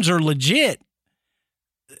Perones are legit,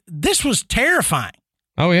 this was terrifying.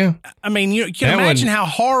 Oh, yeah. I mean, you can imagine how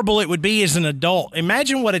horrible it would be as an adult.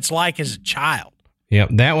 Imagine what it's like as a child. Yep,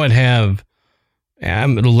 that would have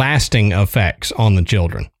lasting effects on the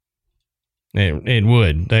children. It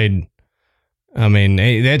would. That's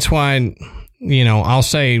why, I'll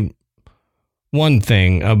say one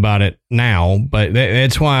thing about it now, but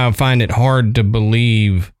that's why I find it hard to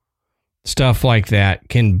believe stuff like that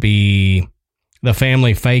can be the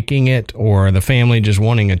family faking it or the family just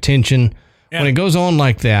wanting attention. Yeah. When it goes on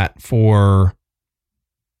like that for,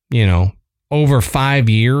 over 5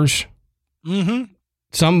 years,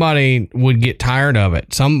 somebody would get tired of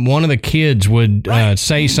it. One of the kids would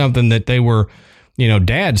say something that they were,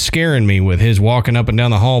 Dad's scaring me with his walking up and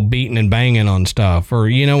down the hall, beating and banging on stuff, or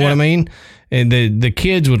what I mean? And the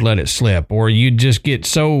kids would let it slip, or you'd just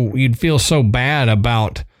you'd feel so bad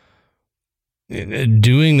about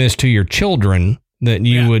doing this to your children that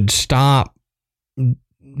you would stop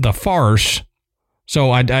the farce.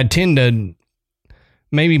 So I tend to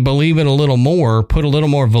maybe believe it a little more, put a little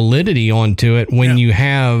more validity onto it when you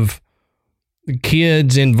have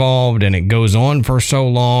kids involved and it goes on for so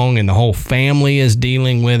long and the whole family is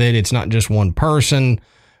dealing with it. It's not just one person,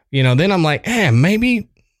 then I'm like, maybe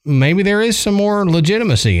there is some more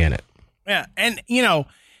legitimacy in it. Yeah. And,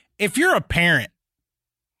 if you're a parent,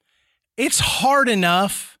 it's hard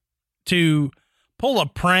enough to pull a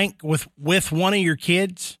prank with one of your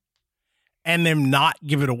kids and them not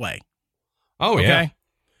give it away. Oh, okay? Yeah.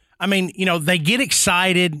 I mean, they get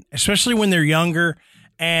excited, especially when they're younger,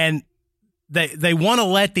 and they want to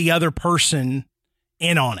let the other person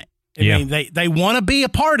in on it. I mean, they want to be a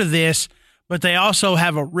part of this, but they also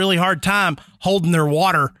have a really hard time holding their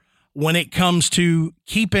water when it comes to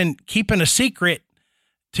keeping a secret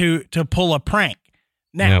to pull a prank.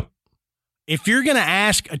 Now, if you're going to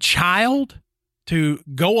ask a child to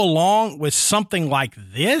go along with something like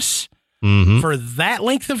this for that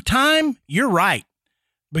length of time, you're right.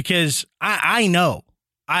 Because I know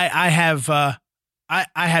I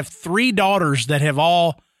have 3 daughters that have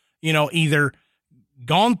all, either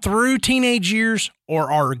gone through teenage years or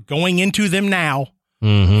are going into them now.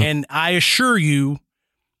 And I assure you,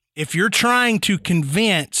 if you're trying to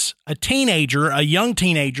convince a young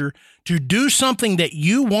teenager to do something that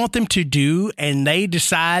you want them to do, and they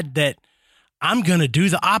decide that I'm going to do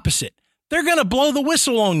the opposite, they're going to blow the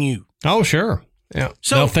whistle on you. Oh, sure. Yeah.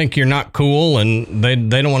 So they'll think you're not cool and they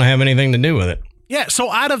don't want to have anything to do with it. Yeah.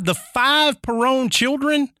 So out of the 5 Perone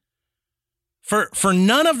children, for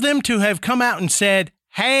none of them to have come out and said,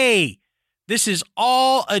 hey, this is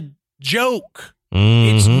all a joke.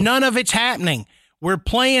 None of it's happening. We're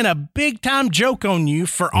playing a big time joke on you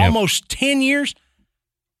for almost 10 years.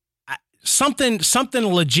 Something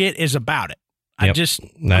legit is about it. That's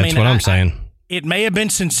what I'm saying. It may have been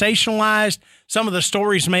sensationalized. Some of the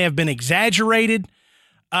stories may have been exaggerated.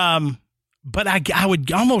 But I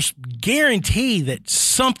would almost guarantee that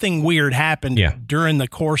something weird happened during the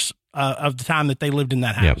course of the time that they lived in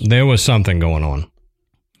that house. Yeah, there was something going on.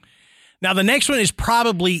 Now, the next one is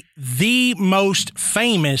probably the most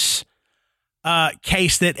famous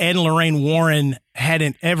case that Ed and Lorraine Warren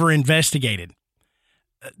hadn't ever investigated.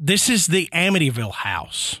 This is the Amityville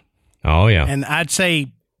house. Oh, yeah. And I'd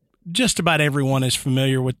say just about everyone is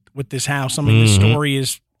familiar with this house. I mean, the story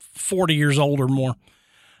is 40 years old or more.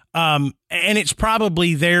 And it's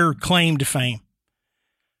probably their claim to fame.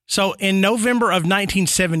 So in November of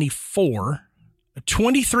 1974, a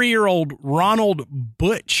 23-year-old Ronald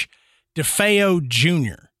Butch DeFeo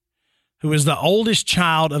Jr., who is the oldest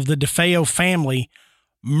child of the DeFeo family,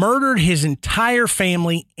 murdered his entire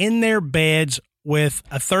family in their beds with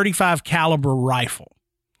a .35 caliber rifle.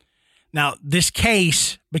 Now, this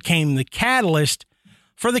case became the catalyst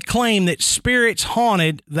for the claim that spirits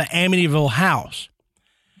haunted the Amityville house.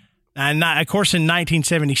 And of course, in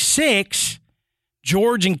 1976,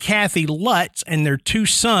 George and Kathy Lutz and their 2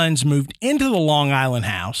 sons moved into the Long Island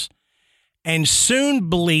house and soon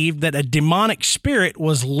believed that a demonic spirit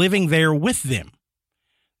was living there with them.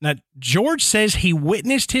 Now, George says he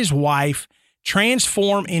witnessed his wife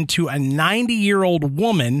transform into a 90-year-old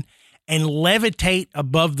woman and levitate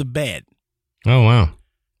above the bed. Oh, wow.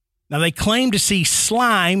 Now, they claim to see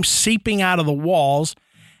slime seeping out of the walls,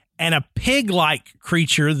 and a pig-like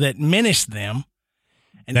creature that menaced them.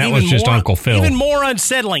 And that was just Uncle Phil. Even more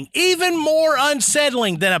unsettling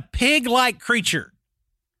than a pig-like creature.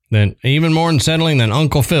 Even more unsettling than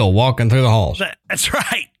Uncle Phil walking through the halls. That's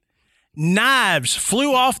right. Knives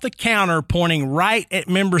flew off the counter, pointing right at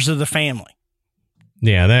members of the family.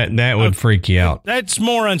 Yeah, that would freak you out. That's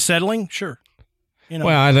more unsettling, sure. Well,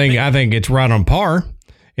 I think it's right on par.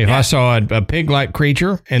 If I saw a pig-like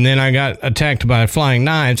creature and then I got attacked by flying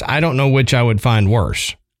knives, I don't know which I would find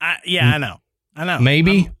worse. I know.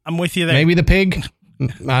 Maybe I'm with you there. Maybe the pig.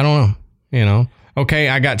 I don't know. Okay,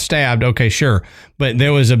 I got stabbed. Okay, sure, but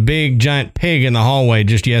there was a big giant pig in the hallway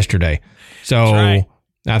just yesterday. So right.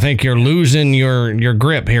 I think you're losing your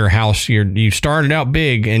grip here, House. You started out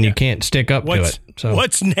big and you can't stick up to it. So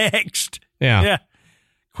what's next? Yeah.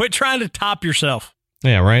 Quit trying to top yourself.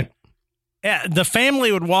 Yeah, right. Yeah, the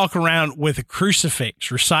family would walk around with a crucifix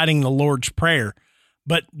reciting the Lord's Prayer,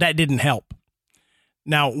 but that didn't help.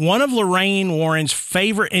 Now, one of Lorraine Warren's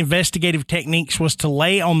favorite investigative techniques was to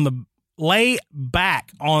lay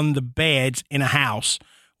back on the beds in a house,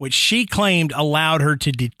 which she claimed allowed her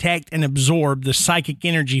to detect and absorb the psychic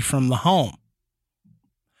energy from the home.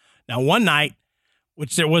 Now, one night,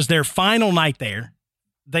 which was their final night there,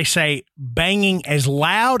 they say banging as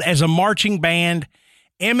loud as a marching band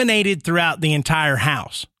emanated throughout the entire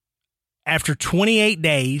house. After 28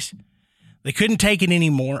 days, they couldn't take it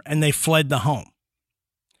anymore, and they fled the home.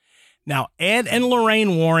 Now, Ed and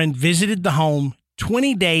Lorraine Warren visited the home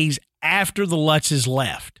 20 days after the Lutzes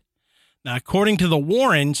left. Now, according to the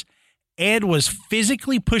Warrens, Ed was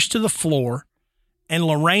physically pushed to the floor, and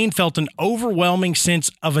Lorraine felt an overwhelming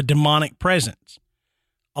sense of a demonic presence.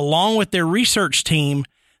 Along with their research team,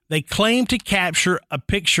 they claimed to capture a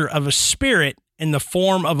picture of a spirit in the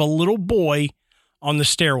form of a little boy on the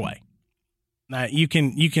stairway. Now, you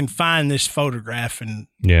can find this photograph, and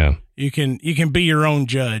you can be your own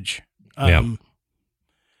judge.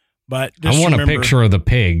 But I want a picture of the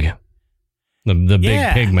pig, the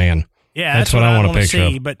big pig man. Yeah, that's what I want to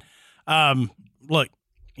picture. But look,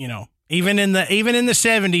 even in the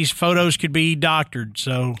 70s, photos could be doctored.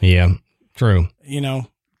 So yeah, true.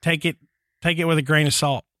 Take it with a grain of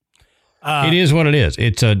salt. It is what it is.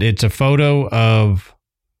 It's a photo of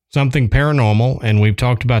something paranormal, and we've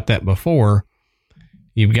talked about that before.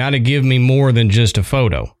 You've got to give me more than just a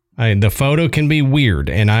photo. The photo can be weird,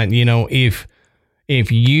 and if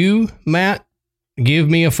you, Matt, give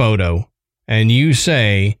me a photo and you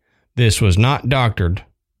say this was not doctored,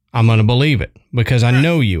 I'm going to believe it because I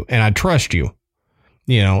know you and I trust you.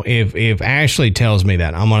 If Ashley tells me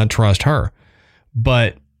that, I'm going to trust her.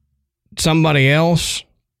 But somebody else,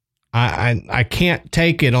 I can't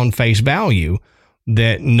take it on face value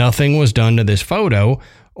that nothing was done to this photo,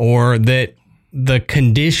 or that the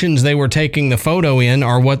conditions they were taking the photo in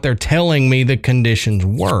are what they're telling me the conditions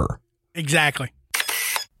were. Exactly.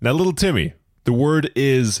 Now, little Timmy, the word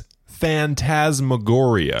is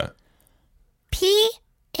phantasmagoria.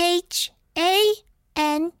 PHANTASMA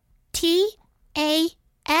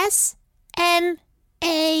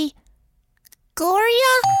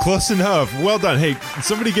Gloria? Close enough. Well done. Hey,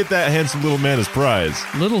 somebody get that handsome little man his prize.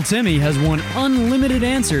 Little Timmy has won unlimited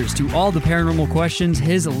answers to all the paranormal questions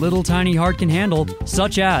his little tiny heart can handle,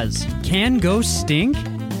 such as, can ghosts stink?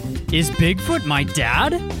 Is Bigfoot my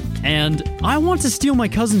dad? And I want to steal my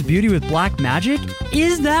cousin's beauty with black magic?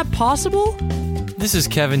 Is that possible? This is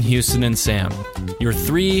Kevin, Houston, and Sam, your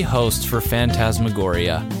 3 hosts for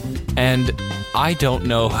Phantasmagoria. And I don't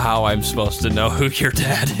know how I'm supposed to know who your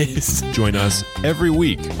dad is. Join us every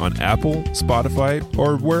week on Apple, Spotify,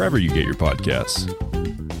 or wherever you get your podcasts.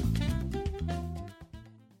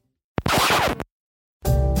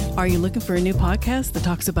 Are you looking for a new podcast that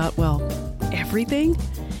talks about, everything?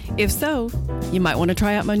 If so, you might want to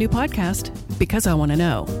try out my new podcast, Because I Want to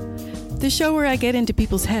Know. The show where I get into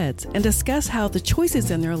people's heads and discuss how the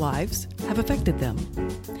choices in their lives have affected them.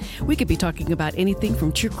 We could be talking about anything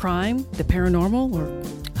from true crime, the paranormal, or,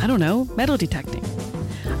 metal detecting.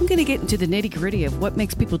 I'm going to get into the nitty-gritty of what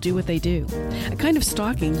makes people do what they do, a kind of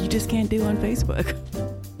stalking you just can't do on Facebook.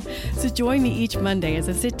 So join me each Monday as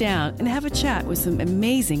I sit down and have a chat with some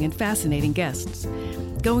amazing and fascinating guests,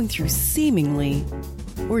 going through seemingly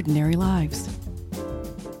ordinary lives.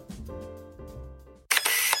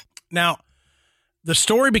 Now, the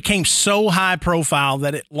story became so high profile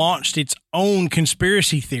that it launched its own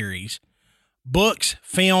conspiracy theories, books,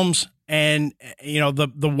 films, and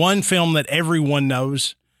the one film that everyone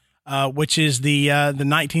knows, which is the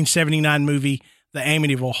 1979 movie, The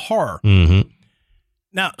Amityville Horror. Mm-hmm.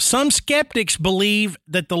 Now, some skeptics believe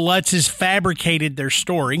that the Lutzes fabricated their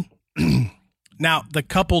story. Now, the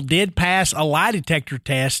couple did pass a lie detector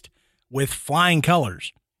test with flying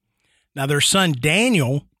colors. Now, their son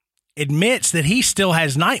Daniel admits that he still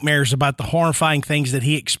has nightmares about the horrifying things that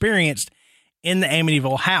he experienced in the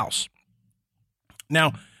Amityville house.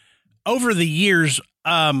 Now, over the years,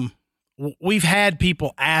 we've had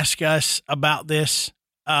people ask us about this,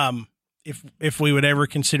 if we would ever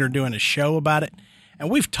consider doing a show about it. And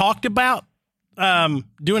we've talked about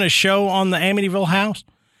doing a show on the Amityville house.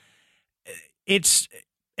 It's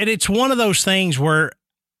one of those things where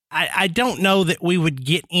I don't know that we would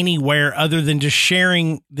get anywhere other than just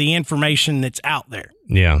sharing the information that's out there.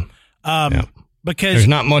 Yeah. Because there's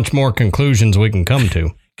not much more conclusions we can come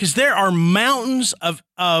to. Because there are mountains of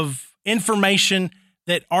information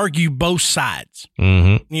that argue both sides.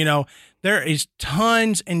 Mm-hmm. You know, there is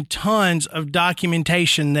tons and tons of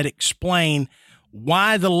documentation that explain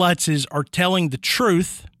why the Lutzes are telling the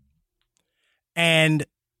truth, and,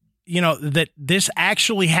 you know, that this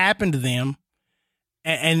actually happened to them,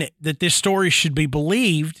 and that this story should be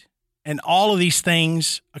believed, and all of these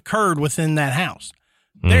things occurred within that house.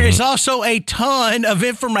 Mm-hmm. There is also a ton of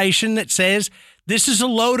information that says this is a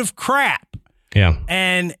load of crap. Yeah.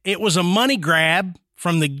 And it was a money grab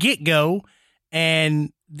from the get-go,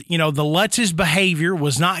 and, you know, the Lutz's behavior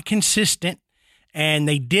was not consistent, and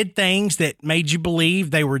they did things that made you believe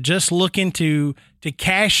they were just looking to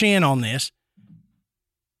cash in on this.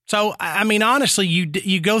 So, I mean, honestly,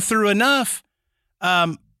 you go through enough.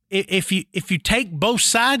 If you take both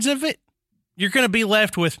sides of it, you're going to be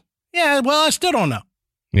left with, yeah, well, I still don't know.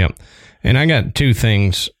 Yeah. And I got two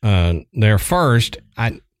things there. First,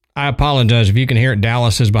 I apologize if you can hear it.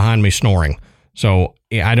 Dallas is behind me snoring. So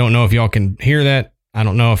I don't know if y'all can hear that. I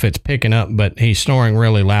don't know if it's picking up, but he's snoring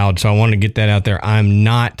really loud. So I wanted to get that out there. I'm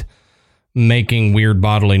not making weird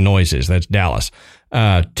bodily noises. That's Dallas.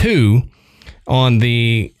 Two, on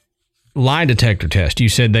the lie detector test, you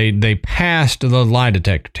said they passed the lie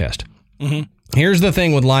detector test. Mm-hmm. Here's the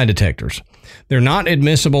thing with lie detectors. They're not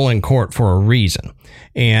admissible in court for a reason.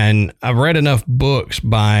 And I've read enough books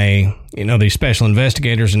by, you know, these special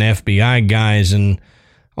investigators and FBI guys and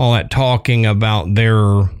all that, talking about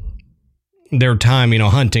their time, you know,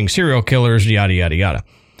 hunting serial killers, yada, yada, yada.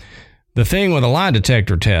 The thing with a lie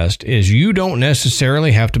detector test is you don't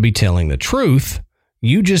necessarily have to be telling the truth.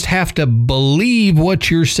 You just have to believe what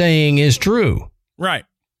you're saying is true. Right.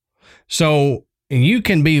 So you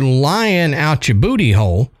can be lying out your booty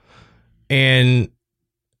hole, and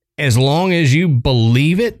as long as you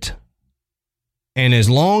believe it, and as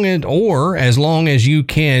long as you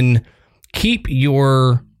can keep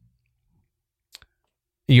your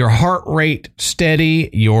heart rate steady,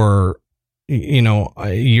 your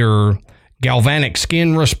galvanic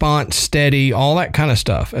skin response steady, all that kind of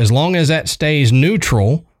stuff, as long as that stays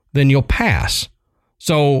neutral, then you'll pass.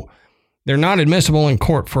 So they're not admissible in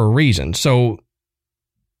court for a reason. So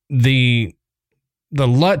the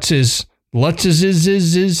Lutzes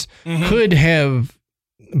could have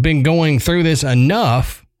been going through this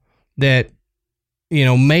enough that, you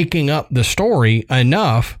know, making up the story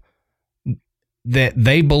enough that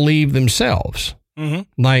they believe themselves.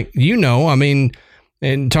 Mm-hmm. Like, you know, I mean,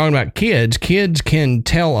 and talking about kids can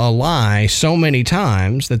tell a lie so many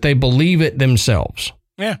times that they believe it themselves.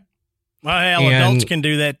 Yeah. Well, hell, adults can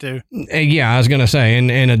do that too. Yeah, I was going to say,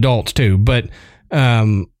 and adults too. But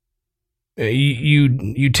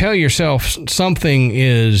you tell yourself something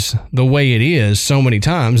is the way it is so many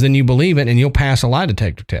times, then you believe it and you'll pass a lie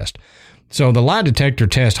detector test. So the lie detector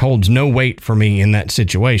test holds no weight for me in that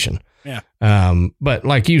situation. Yeah. But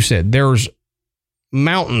like you said, there's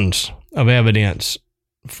mountains of evidence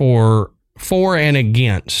for and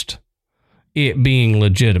against it being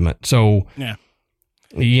legitimate. So, yeah,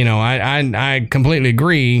 you know, I completely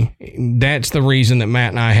agree. That's the reason that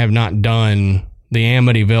Matt and I have not done the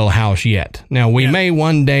Amityville house yet. Now, we may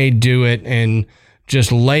one day do it and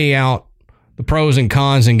just lay out the pros and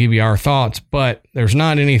cons and give you our thoughts, but there's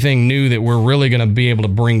not anything new that we're really going to be able to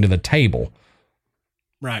bring to the table.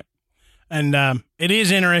 Right. And it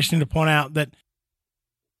is interesting to point out that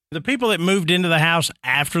the people that moved into the house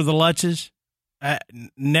after the Lutzes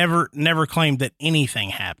never claimed that anything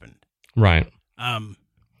happened. Right.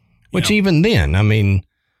 Which, even then, I mean,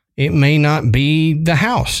 it may not be the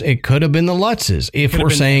house. It could have been the Lutzes if we're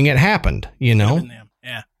saying it happened, you know?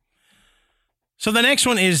 Yeah. So the next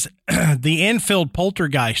one is the Enfield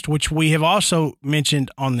poltergeist, which we have also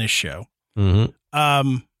mentioned on this show.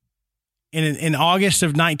 Mm-hmm. In August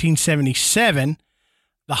of 1977,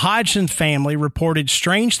 the Hodgson family reported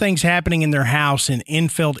strange things happening in their house in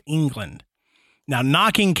Enfield, England. Now,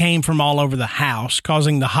 knocking came from all over the house,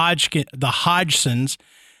 causing the Hodgsons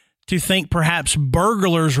to think perhaps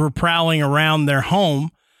burglars were prowling around their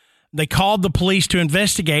home. They called the police to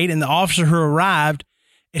investigate, and the officer who arrived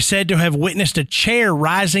is said to have witnessed a chair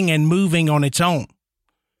rising and moving on its own.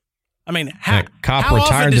 I mean, how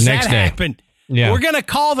often does that happen? Yeah. We're going to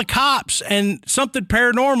call the cops, and something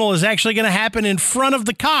paranormal is actually going to happen in front of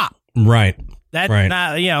the cop. Right.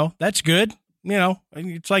 That's good.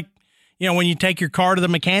 It's like, when you take your car to the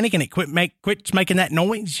mechanic and it quits making that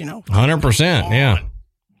noise, 100%. Yeah.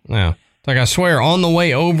 Yeah. It's like, I swear, on the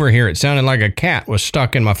way over here, it sounded like a cat was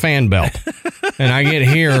stuck in my fan belt. And I get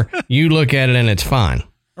here, you look at it, and it's fine.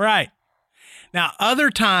 Right. Now, other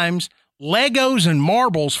times, Legos and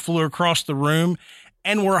marbles flew across the room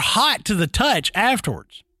and were hot to the touch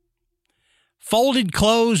afterwards. Folded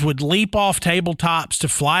clothes would leap off tabletops to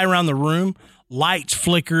fly around the room, lights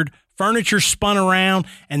flickered, furniture spun around,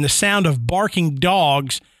 and the sound of barking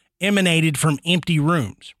dogs emanated from empty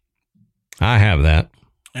rooms. I have that.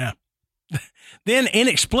 Yeah. Then,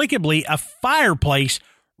 inexplicably, a fireplace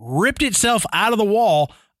ripped itself out of the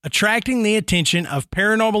wall, attracting the attention of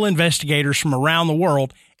paranormal investigators from around the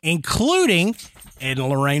world, including Ed and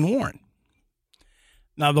Lorraine Warren.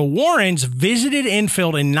 Now, the Warrens visited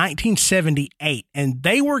Enfield in 1978, and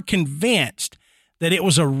they were convinced that it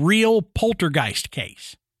was a real poltergeist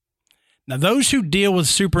case. Now, those who deal with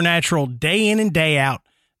supernatural day in and day out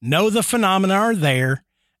know the phenomena are there,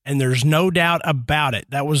 and there's no doubt about it.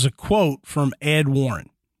 That was a quote from Ed Warren.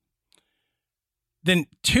 Then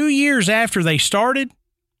 2 years after they started,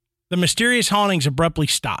 the mysterious hauntings abruptly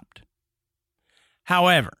stopped.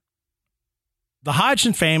 However, the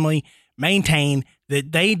Hodgson family maintained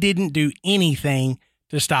that they didn't do anything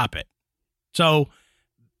to stop it. So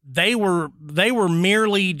they were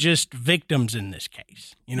merely just victims in this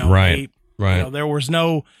case. Right. There was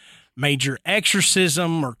no major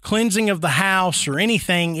exorcism or cleansing of the house or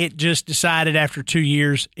anything. It just decided after 2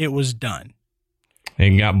 years it was done.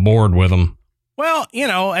 And got bored with them. Well,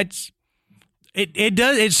 it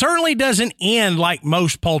certainly doesn't end like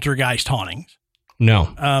most poltergeist hauntings.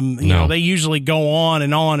 No. They usually go on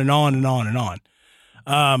and on and on and on and on.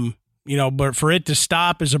 But for it to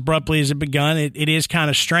stop as abruptly as it begun, it is kind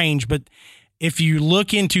of strange. But if you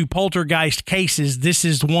look into poltergeist cases, this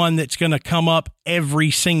is one that's going to come up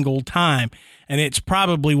every single time. And it's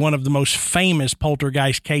probably one of the most famous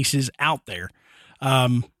poltergeist cases out there.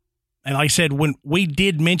 And like I said, when we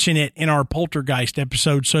did mention it in our poltergeist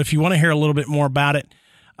episode. So if you want to hear a little bit more about it,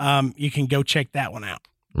 you can go check that one out.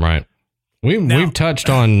 Right. We've touched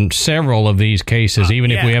on several of these cases,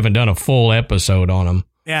 even if we haven't done a full episode on them.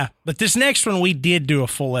 Yeah, but this next one, we did do a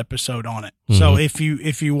full episode on it. Mm-hmm. So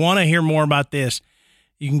if you want to hear more about this,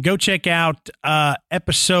 you can go check out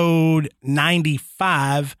episode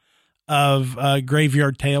 95 of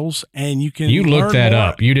Graveyard Tales, and you can looked that more.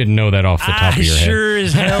 up. You didn't know that off the top of your head. I sure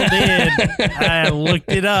as hell did. I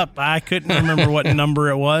looked it up. I couldn't remember what number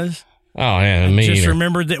it was. Oh, yeah, me just either.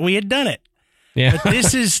 remembered that we had done it. Yeah. But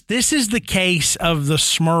this is the case of the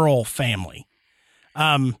Smurl family.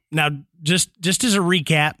 Now, just as a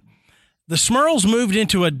recap, the Smurls moved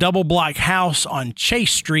into a double-block house on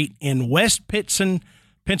Chase Street in West Pittston,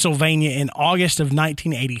 Pennsylvania in August of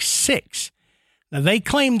 1986. Now, they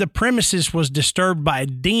claimed the premises was disturbed by a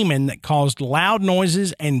demon that caused loud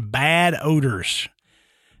noises and bad odors.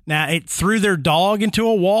 Now, it threw their dog into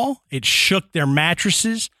a wall, it shook their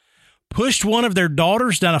mattresses, pushed one of their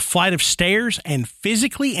daughters down a flight of stairs, and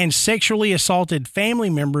physically and sexually assaulted family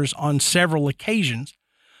members on several occasions.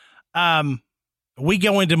 We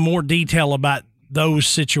go into more detail about those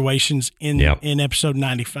situations in episode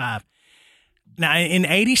 95. Now, in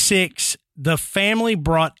 86, the family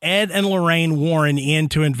brought Ed and Lorraine Warren in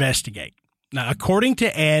to investigate. Now, according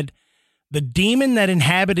to Ed, the demon that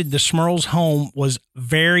inhabited the Smurls' home was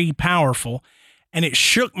very powerful, and it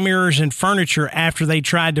shook mirrors and furniture after they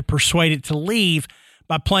tried to persuade it to leave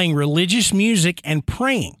by playing religious music and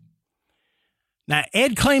praying. Now,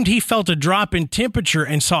 Ed claimed he felt a drop in temperature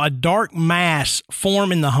and saw a dark mass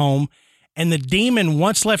form in the home, and the demon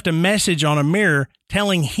once left a message on a mirror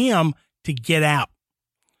telling him to get out.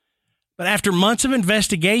 But after months of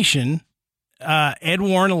investigation, Ed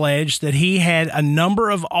Warren alleged that he had a number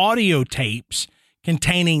of audio tapes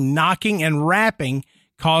containing knocking and rapping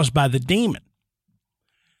caused by the demon.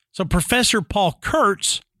 So Professor Paul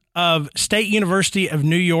Kurtz of State University of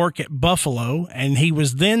New York at Buffalo, and he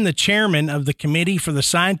was then the chairman of the Committee for the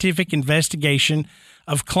Scientific Investigation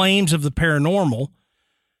of Claims of the Paranormal,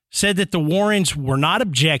 said that the Warrens were not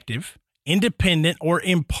objective, independent, or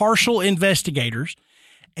impartial investigators,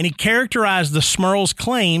 and he characterized the Smurls'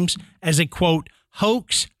 claims as a, quote,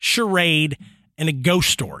 hoax, charade, and a ghost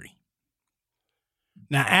story.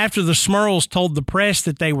 Now, after the Smurls told the press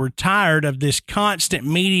that they were tired of this constant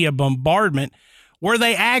media bombardment where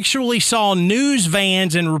they actually saw news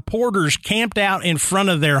vans and reporters camped out in front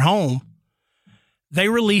of their home, they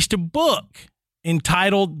released a book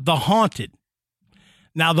entitled The Haunted.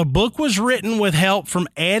 Now, the book was written with help from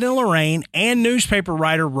Ed and Lorraine and newspaper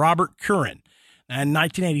writer Robert Curran. Now, in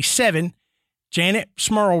 1987, Janet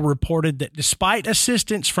Smurl reported that despite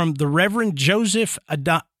assistance from the Reverend Joseph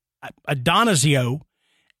Adonizio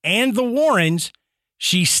and the Warrens,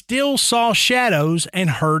 she still saw shadows and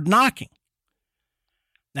heard knocking.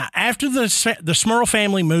 Now, after the Smurl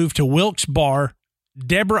family moved to Wilkes Barre,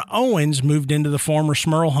 Deborah Owens moved into the former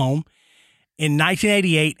Smurl home in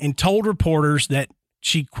 1988 and told reporters that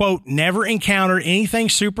she, quote, never encountered anything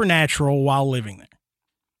supernatural while living there.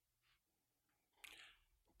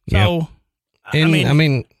 So, yep.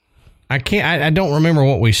 I don't remember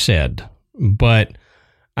what we said, but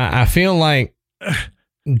I feel like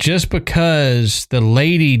just because the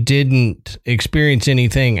lady didn't experience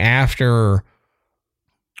anything after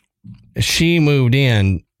she moved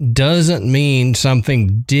in doesn't mean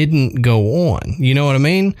something didn't go on. You know what I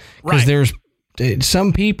mean? Because there's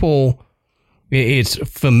some people, it's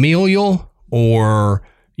familial, or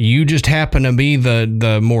you just happen to be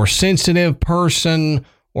the more sensitive person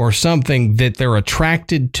or something, that they're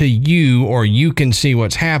attracted to you, or you can see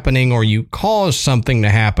what's happening, or you cause something to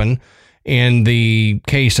happen in the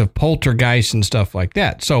case of poltergeist and stuff like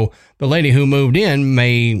that. So the lady who moved in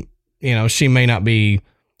she may not be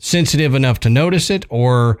sensitive enough to notice it,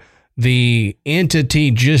 or the entity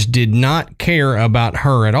just did not care about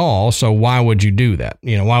her at all. So why would you do that?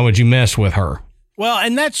 Why would you mess with her? Well,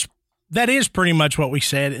 and that is pretty much what we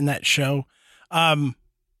said in that show.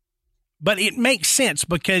 But it makes sense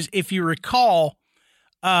because if you recall,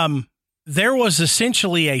 there was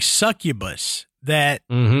essentially a succubus that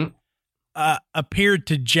appeared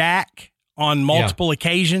to Jack on multiple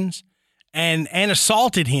occasions and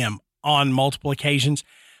assaulted him on multiple occasions.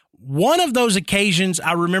 One of those occasions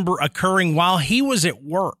I remember occurring while he was at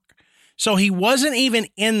work. So he wasn't even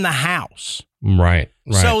in the house. Right.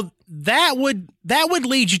 So that would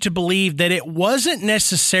lead you to believe that it wasn't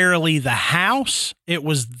necessarily the house, it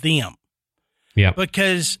was them. Yeah.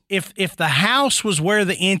 Because if the house was where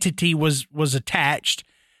the entity was attached,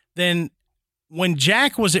 then when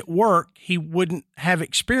Jack was at work, he wouldn't have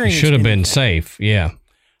experienced Should have anything. been safe. Yeah.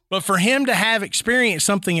 But for him to have experienced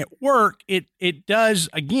something at work, it does,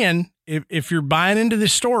 again, if you're buying into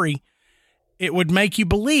this story, it would make you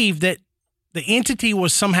believe that the entity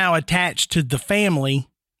was somehow attached to the family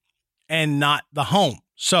and not the home.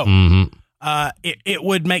 So it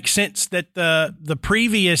would make sense that the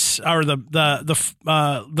previous or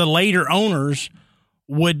the later owners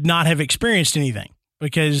would not have experienced anything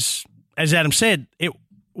because, as Adam said,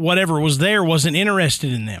 whatever was there wasn't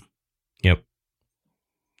interested in them. Yep.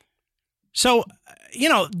 So,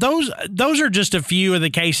 those are just a few of the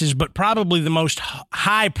cases, but probably the most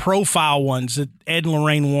high profile ones that Ed and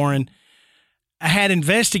Lorraine Warren had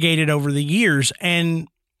investigated over the years. And,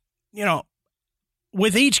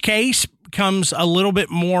 with each case comes a little bit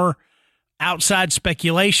more outside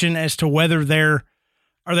speculation as to whether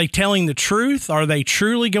are they telling the truth? Are they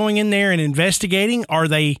truly going in there and investigating? Are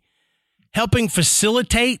they helping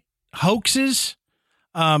facilitate hoaxes?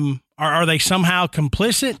 Are they somehow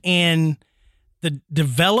complicit in the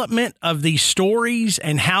development of these stories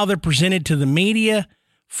and how they're presented to the media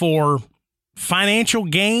for financial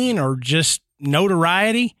gain or just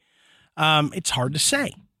notoriety? It's hard to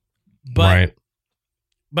say. But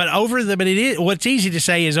what's easy to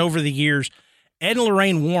say is over the years, Ed and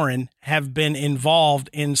Lorraine Warren have been involved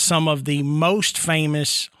in some of the most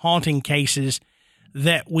famous haunting cases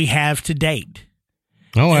that we have to date.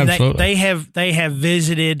 Oh, and absolutely. They have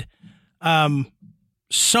visited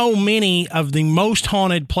so many of the most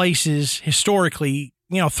haunted places historically,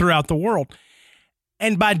 throughout the world.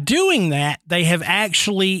 And by doing that, they have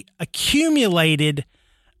actually accumulated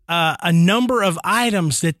a number of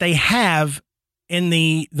items that they have in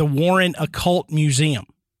the Warren Occult Museum.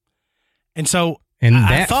 And so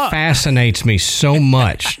that fascinates me so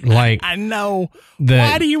much. Like, I know.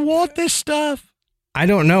 Why do you want this stuff? I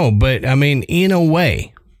don't know, but I mean, in a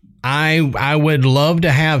way, I would love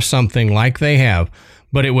to have something like they have,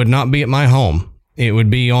 but it would not be at my home. It would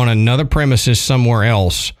be on another premises somewhere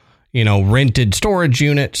else, rented storage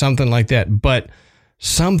unit, something like that. But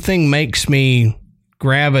something makes me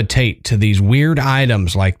gravitate to these weird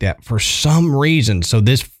items like that for some reason. So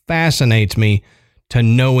this fascinates me to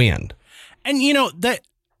no end. And that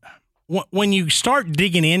when you start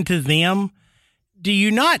digging into them, do you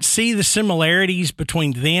not see the similarities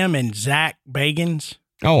between them and Zach Bagans?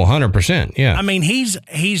 Oh, 100%. Yeah. I mean, he's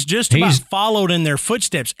just about followed in their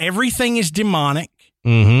footsteps. Everything is demonic.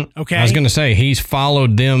 Mm-hmm. Okay. I was going to say he's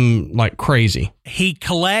followed them like crazy. He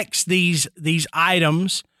collects these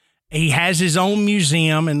items. He has his own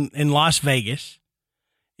museum in Las Vegas.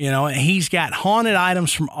 And he's got haunted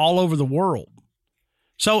items from all over the world.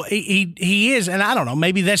 So he is, and I don't know,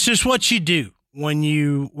 maybe that's just what you do when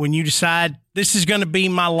you decide this is going to be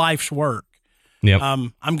my life's work. Yep.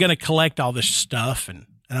 I'm going to collect all this stuff and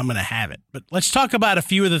I'm going to have it. But let's talk about a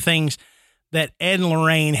few of the things that Ed and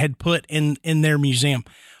Lorraine had put in their museum.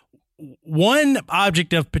 One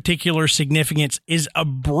object of particular significance is a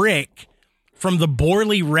brick from the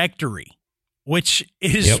Borley Rectory, which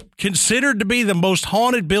is considered to be the most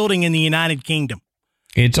haunted building in the United Kingdom.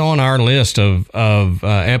 It's on our list of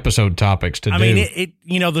episode topics to do. I mean, it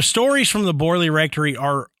the stories from the Borley Rectory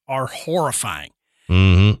are horrifying.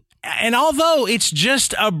 Mm-hmm. And although it's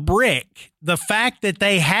just a brick, the fact that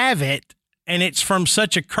they have it and it's from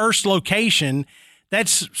such a cursed location,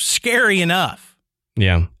 that's scary enough.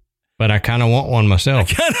 Yeah, but I kind of want one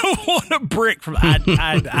myself. I kind of want a brick from.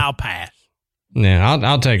 I'll pass. Yeah,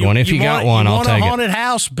 I'll take one. If you got one, I'll take it. Want a haunted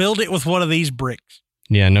house? Build it with one of these bricks.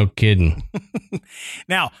 Yeah, no kidding.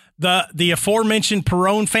 Now, the aforementioned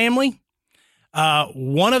Perron family,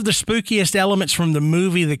 one of the spookiest elements from the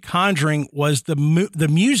movie The Conjuring was the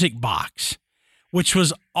music box, which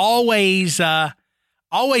was always kind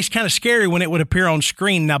of scary when it would appear on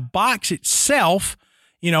screen. Now, box itself,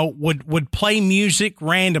 would play music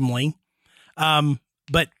randomly,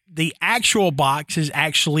 but the actual box is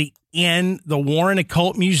actually in the Warren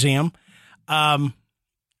Occult Museum.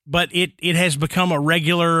 But it has become a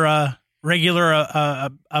regular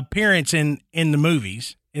appearance in the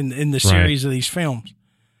movies, in the series of these films.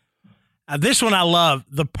 This one I love,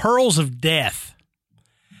 the Pearls of Death.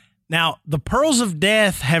 Now, the Pearls of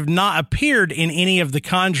Death have not appeared in any of the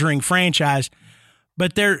Conjuring franchise,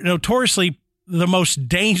 but they're notoriously the most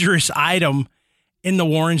dangerous item in the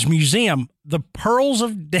Warrens Museum. The Pearls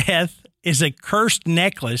of Death is a cursed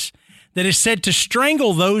necklace that is said to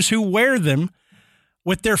strangle those who wear them,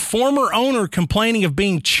 with their former owner complaining of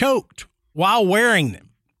being choked while wearing them.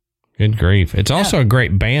 Good grief. It's also a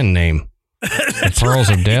great band name. The Pearls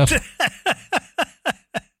of Death.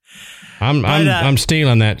 I'm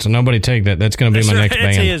stealing that, so nobody take that. That's going to be my next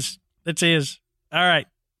band. That's his. All right.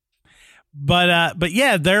 But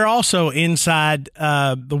yeah, they're also inside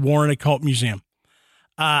the Warren Occult Museum.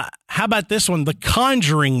 How about this one? The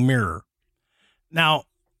Conjuring Mirror. Now,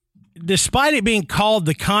 despite it being called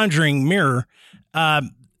the Conjuring Mirror,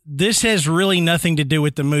 this has really nothing to do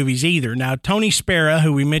with the movies either. Now, Tony Spera,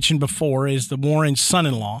 who we mentioned before, is the Warren's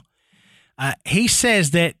son-in-law. He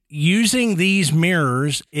says that using these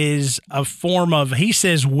mirrors is a form of, he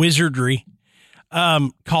says, wizardry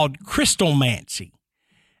called crystalmancy.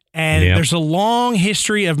 And there's a long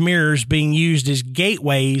history of mirrors being used as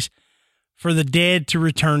gateways for the dead to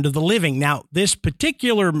return to the living. Now, this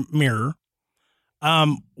particular mirror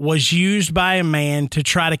was used by a man to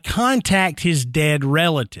try to contact his dead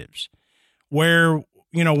relatives, where,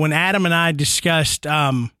 when Adam and I discussed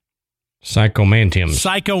psychomantiums,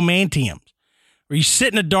 where you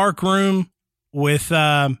sit in a dark room with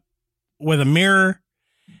a mirror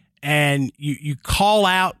and you call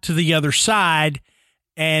out to the other side,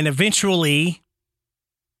 and eventually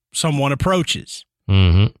someone approaches.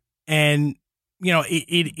 Mm-hmm. And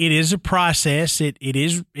it is a process. It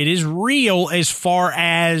is real as far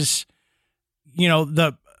as,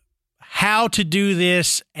 the how to do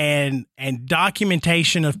this and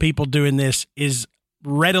documentation of people doing this is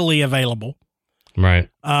readily available. Right.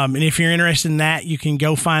 And if you're interested in that, you can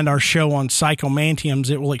go find our show on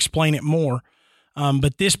psychomantiums. It will explain it more.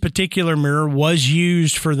 But this particular mirror was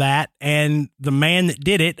used for that. And the man that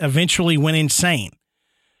did it eventually went insane.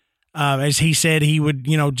 As he said, he would,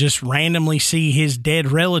 just randomly see his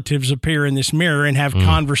dead relatives appear in this mirror and have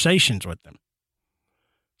conversations with them.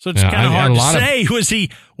 So it's kind of hard to say.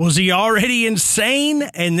 Was he already insane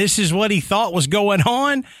and this is what he thought was going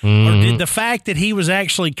on? Mm-hmm. Or did the fact that he was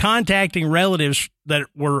actually contacting relatives that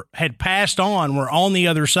had passed on, were on the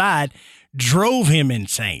other side, drove him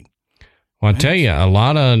insane? Well, I tell you, a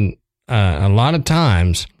lot of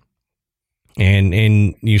times,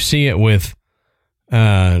 and you see it with,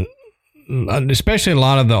 especially a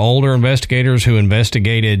lot of the older investigators who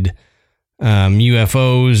investigated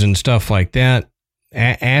UFOs and stuff like that.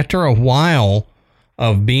 After a while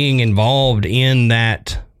of being involved in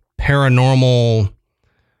that paranormal,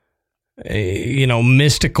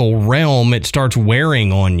 mystical realm, it starts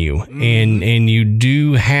wearing on you, mm-hmm. and you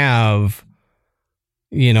do have,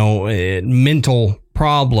 mental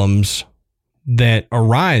problems that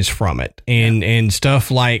arise from it, and stuff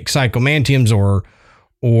like psychomantiums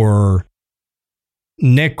or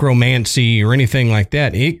necromancy or anything like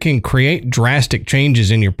that. It can create drastic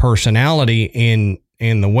changes in your personality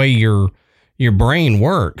in the way your brain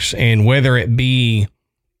works, and whether it be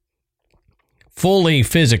fully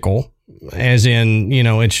physical, as in,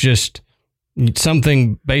 it's just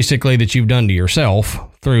something basically that you've done to yourself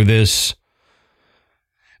through these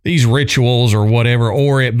rituals or whatever,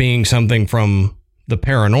 or it being something from the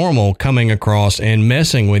paranormal coming across and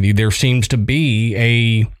messing with you. There seems to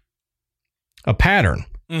be a pattern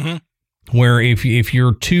where if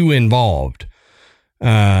you're too involved,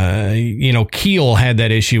 Keel had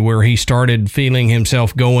that issue where he started feeling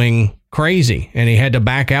himself going crazy and he had to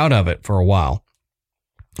back out of it for a while.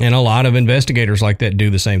 And a lot of investigators like that do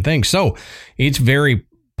the same thing. So it's very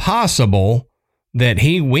possible that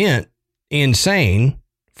he went insane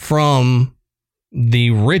from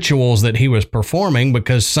the rituals that he was performing,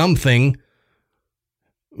 because something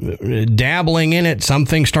dabbling in it,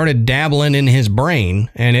 something started dabbling in his brain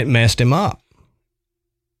and it messed him up.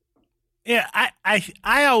 Yeah,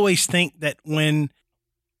 I always think that when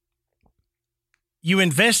you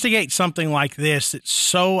investigate something like this, it's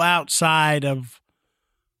so outside of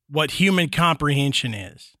what human comprehension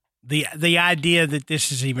is, the idea that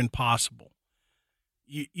this is even possible.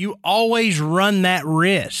 You always run that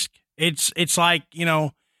risk. It's like,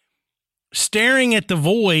 staring at the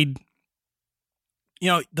void,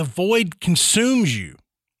 the void consumes you.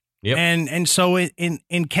 Yep. And so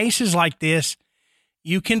in cases like this,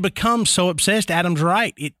 you can become so obsessed. Adam's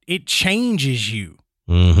right. It changes you.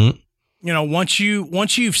 Mm-hmm. Once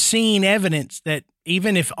you've seen evidence that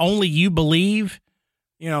even if only you believe,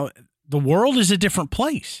 the world is a different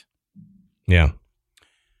place. Yeah.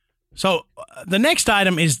 So the next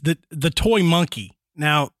item is the toy monkey.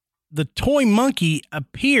 Now, the toy monkey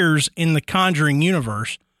appears in the Conjuring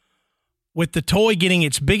universe, with the toy getting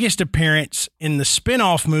its biggest appearance in the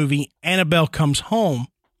spin-off movie Annabelle Comes Home.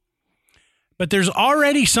 But there's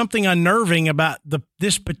already something unnerving about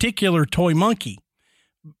this particular toy monkey,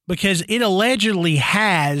 because it allegedly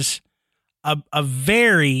has a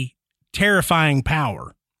very terrifying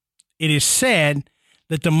power. It is said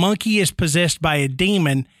that the monkey is possessed by a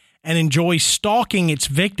demon and enjoys stalking its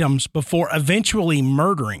victims before eventually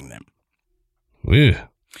murdering them. Ew.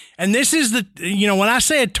 And this is when I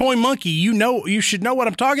say a toy monkey, you should know what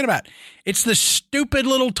I'm talking about. It's the stupid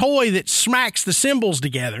little toy that smacks the cymbals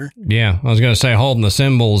together. Yeah, I was going to say holding the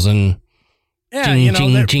cymbals and ching,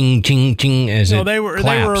 ching, ching, ching, ching, as they were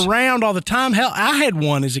around all the time. Hell, I had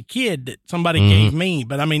one as a kid that somebody gave me,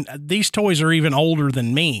 but I mean, these toys are even older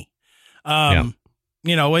than me. I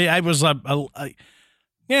was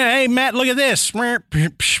hey, Matt, look at this.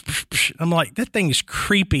 I'm like, that thing is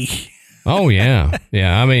creepy. Oh, yeah.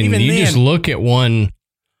 Yeah. I mean, Even you then, just look at one,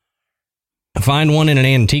 find one in an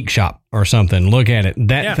antique shop or something. Look at it.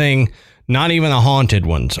 That thing, not even the haunted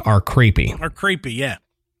ones are creepy. Yeah.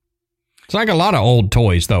 It's like a lot of old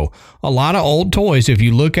toys, though. A lot of old toys, if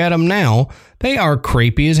you look at them now, they are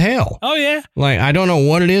creepy as hell. Oh, yeah. Like, I don't know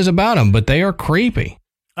what it is about them, but they are creepy.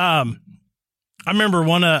 I remember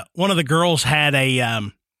one of the girls had they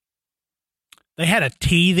had a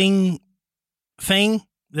teething thing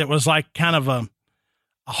that was like kind of a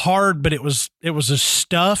hard, but it was a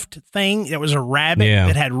stuffed thing. It was a rabbit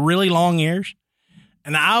that had really long ears.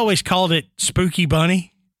 And I always called it Spooky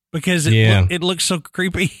Bunny because it looked so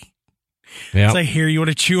creepy. Yeah. Say, here, you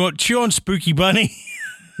want to chew on Spooky Bunny?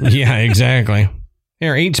 Yeah, exactly.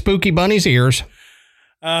 Here, eat Spooky Bunny's ears.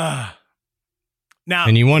 Now,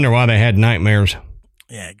 and you wonder why they had nightmares.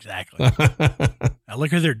 Yeah, exactly. Now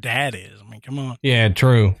look who their dad is. I mean, come on. Yeah,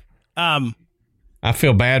 true. I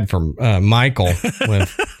feel bad for Michael.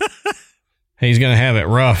 He's going to have it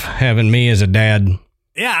rough having me as a dad.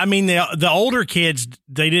 Yeah, I mean, the older kids,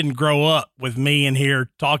 they didn't grow up with me in here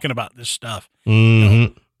talking about this stuff.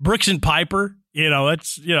 Mm-hmm. Brooks and Piper,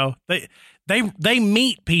 it's, they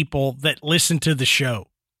meet people that listen to the show.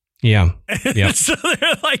 Yeah. Yep. So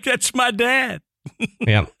they're like, that's my dad.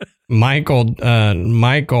 Yeah. Michael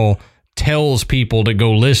tells people to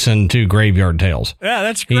go listen to Graveyard Tales. Yeah,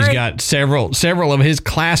 that's great. He's got several of his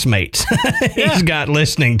classmates he's got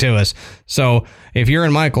listening to us. So if you're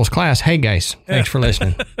in Michael's class, hey guys, thanks for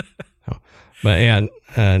listening. But yeah,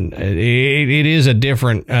 it is a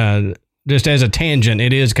different, just as a tangent,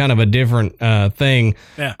 it is kind of a different thing.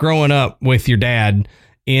 Yeah. Growing up with your dad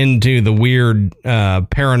into the weird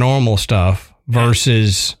paranormal stuff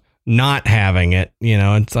versus not having it,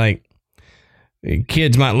 it's like,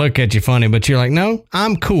 kids might look at you funny, but you're like, no,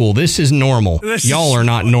 I'm cool. This is normal. Y'all are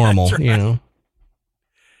not normal, right.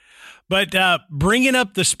 But bringing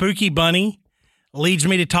up the Spooky Bunny leads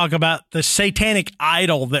me to talk about the satanic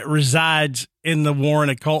idol that resides in the Warren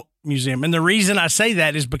occult Museum. And the reason I say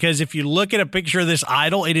that is because if you look at a picture of this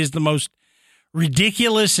idol, it is the most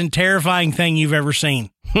ridiculous and terrifying thing you've ever seen.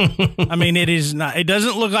 I mean, it is not, it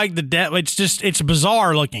doesn't look like the devil. It's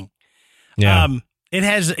bizarre looking. Yeah. It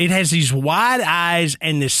has these wide eyes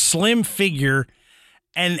and this slim figure,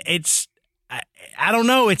 and I don't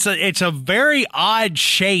know. It's a very odd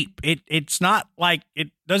shape. It's not like, it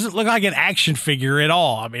doesn't look like an action figure at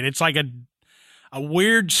all. I mean, it's like a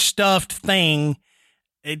weird stuffed thing.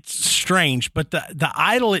 It's strange, but the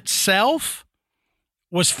idol itself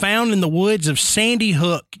was found in the woods of Sandy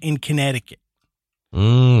Hook in Connecticut.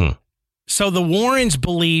 So the Warrens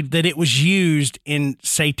believed that it was used in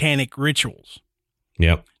satanic rituals.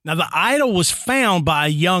 Yep. Now, the idol was found by a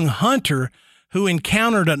young hunter who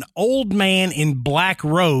encountered an old man in black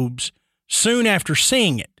robes soon after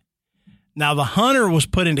seeing it. Now, the hunter was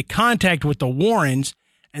put into contact with the Warrens,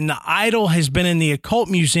 and the idol has been in the Occult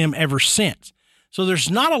Museum ever since. So there's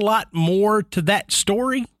not a lot more to that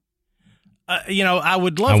story. I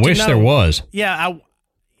would love to know. I wish there was. Yeah,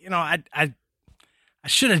 I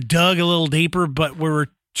should have dug a little deeper, but we were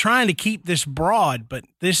trying to keep this broad. But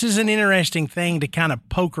this is an interesting thing to kind of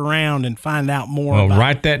poke around and find out more about.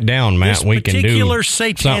 Write that down, Matt. This we can do particular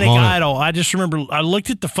satanic on idol. I just remember I looked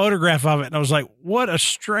at the photograph of it and I was like, "What a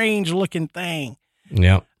strange looking thing."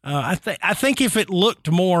 Yeah. I think if it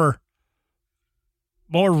looked more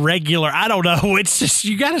regular, I don't know. It's just,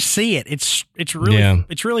 you got to see it. It's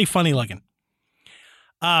really funny looking.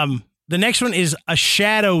 The next one is a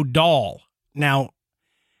shadow doll. Now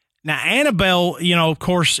Annabelle, of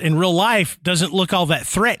course, in real life doesn't look all that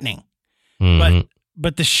threatening,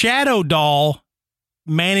 but the shadow doll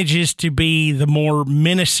manages to be the more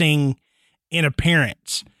menacing in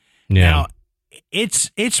appearance. Yeah. Now,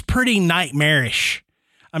 it's pretty nightmarish.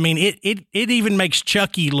 I mean, it even makes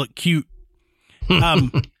Chucky look cute.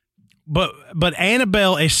 But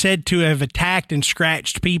Annabelle is said to have attacked and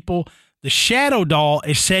scratched people. The shadow doll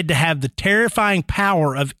is said to have the terrifying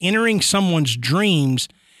power of entering someone's dreams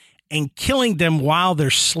and killing them while they're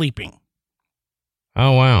sleeping.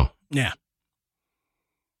 Oh, wow. Yeah.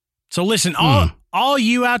 So listen, all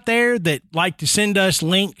you out there that like to send us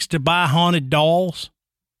links to buy haunted dolls,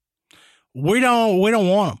 we don't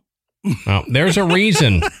want them. Well, there's a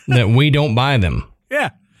reason that we don't buy them.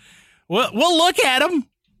 Yeah. We'll look at them.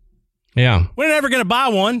 Yeah. We're never going to buy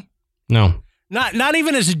one. No. Not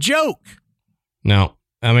even as a joke. No.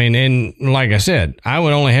 I mean, and like I said, I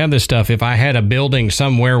would only have this stuff if I had a building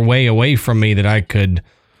somewhere way away from me that I could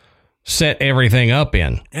set everything up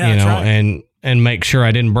in, right. and make sure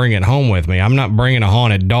I didn't bring it home with me. I'm not bringing a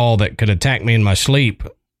haunted doll that could attack me in my sleep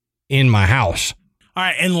in my house. All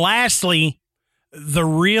right. And lastly, the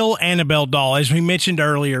real Annabelle doll, as we mentioned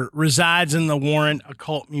earlier, resides in the Warren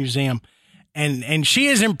Occult Museum. And she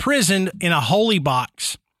is imprisoned in a holy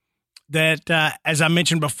box that, as I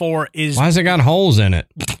mentioned before, is... Why has it got holes in it?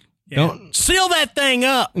 Yeah. Don't seal that thing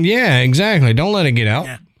up. Yeah, exactly. Don't let it get out.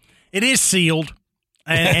 Yeah. It is sealed,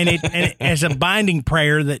 and it has a binding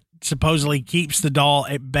prayer that supposedly keeps the doll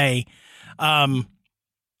at bay. Like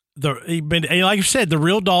I said, the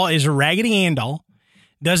real doll is a Raggedy Ann doll.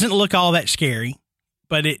 Doesn't look all that scary,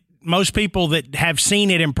 but most people that have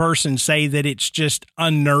seen it in person say that it's just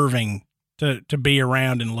unnerving to be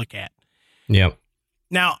around and look at. Yep.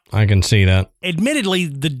 Now, I can see that. Admittedly,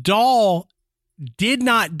 the doll did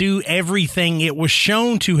not do everything it was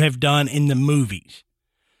shown to have done in the movies.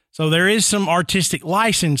 So there is some artistic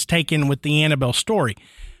license taken with the Annabelle story.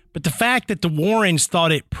 But the fact that the Warrens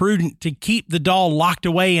thought it prudent to keep the doll locked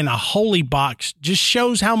away in a holy box just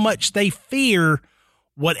shows how much they fear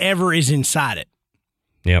whatever is inside it.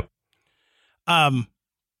 Yep.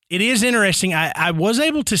 It is interesting. I was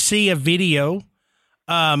able to see a video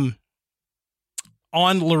on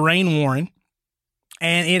Lorraine Warren,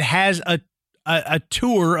 and it has a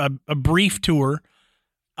tour, a brief tour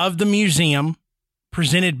of the museum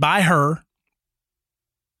presented by her.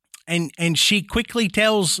 And she quickly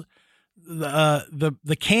tells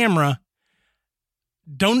the camera,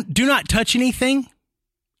 do not touch anything.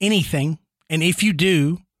 And if you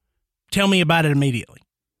do, tell me about it immediately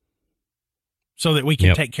so that we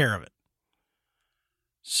can take care of it.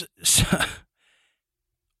 So,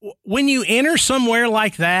 when you enter somewhere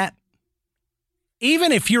like that,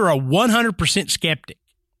 even if you're a 100% skeptic,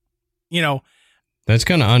 that's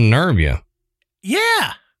going to unnerve you.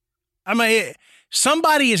 Yeah. I mean,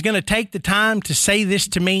 somebody is going to take the time to say this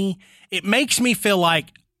to me. It makes me feel like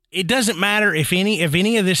it doesn't matter if any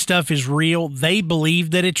of this stuff is real. They believe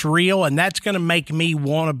that it's real, and that's going to make me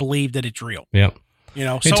want to believe that it's real. Yep.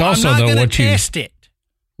 So also, I'm not going to test it.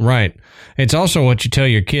 Right. It's also what you tell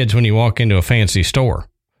your kids when you walk into a fancy store.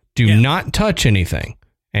 Do not touch anything.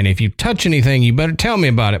 And if you touch anything, you better tell me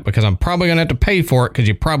about it because I'm probably going to have to pay for it because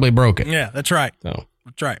you probably broke it. Yeah, that's right. So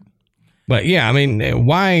that's right. But yeah, I mean,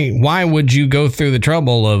 why would you go through the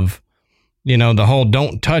trouble of, the whole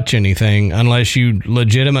don't touch anything unless you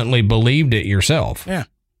legitimately believed it yourself? Yeah.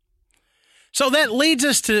 So that leads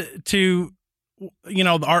us to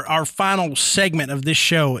our final segment of this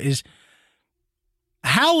show is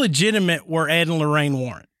how legitimate were Ed and Lorraine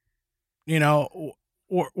Warren?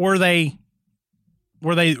 Were they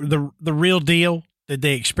the real deal? Did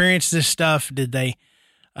they experience this stuff? Did they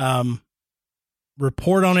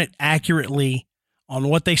report on it accurately on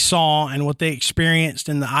what they saw and what they experienced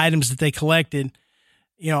and the items that they collected?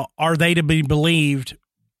 Are they to be believed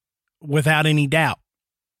without any doubt?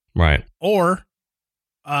 Right. Or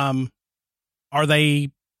are they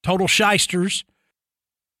total shysters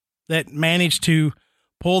that managed to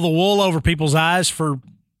pull the wool over people's eyes for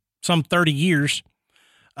some 30 years?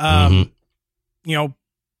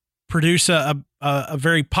 Produce a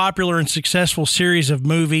very popular and successful series of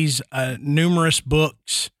movies, numerous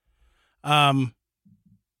books. What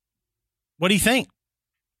do you think?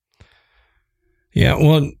 Yeah,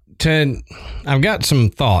 well, I've got some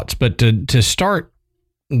thoughts, but to start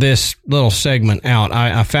this little segment out,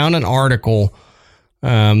 I found an article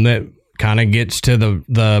that kind of gets to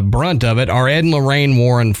the brunt of it. Are Ed and Lorraine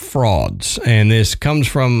Warren frauds? And this comes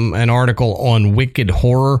from an article on Wicked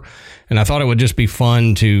Horror. And I thought it would just be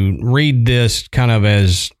fun to read this kind of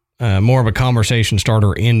as more of a conversation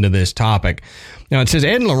starter into this topic. Now, it says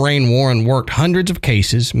Ed and Lorraine Warren worked hundreds of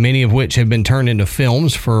cases, many of which have been turned into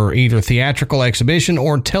films for either theatrical exhibition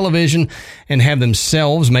or television, and have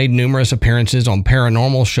themselves made numerous appearances on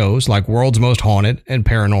paranormal shows like World's Most Haunted and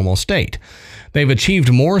Paranormal State. They've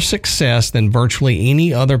achieved more success than virtually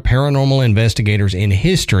any other paranormal investigators in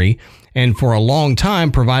history, and for a long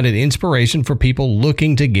time provided inspiration for people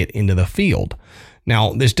looking to get into the field.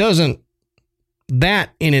 Now, that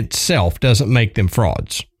in itself doesn't make them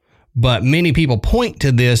frauds, but many people point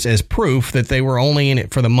to this as proof that they were only in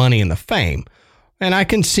it for the money and the fame. And I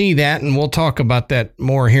can see that, and we'll talk about that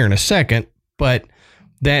more here in a second, but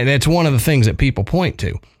that's one of the things that people point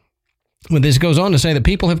to. But this goes on to say that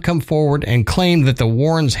people have come forward and claimed that the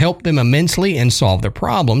Warrens helped them immensely and solved their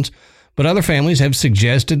problems, but other families have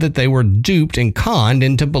suggested that they were duped and conned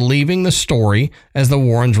into believing the story as the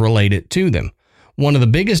Warrens relate it to them. One of the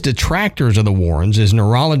biggest detractors of the Warrens is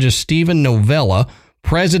neurologist Stephen Novella,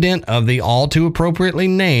 president of the all too appropriately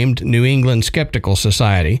named New England Skeptical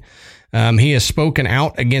Society. He has spoken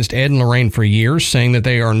out against Ed and Lorraine for years, saying that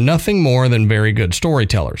they are nothing more than very good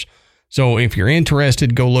storytellers. So if you're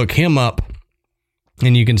interested, go look him up,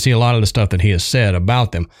 and you can see a lot of the stuff that he has said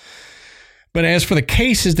about them. But as for the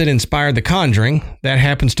cases that inspired The Conjuring, that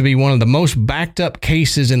happens to be one of the most backed up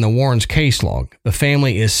cases in the Warrens' case log. The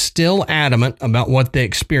family is still adamant about what they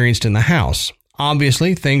experienced in the house.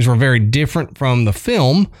 Obviously, things were very different from the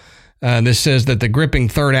film. This says that the gripping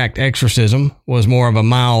third act exorcism was more of a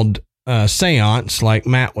mild seance, like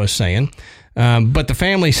Matt was saying. But the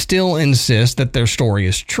family still insists that their story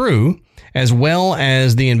is true, as well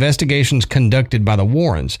as the investigations conducted by the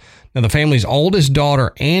Warrens. Now, the family's oldest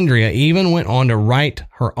daughter, Andrea, even went on to write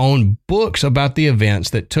her own books about the events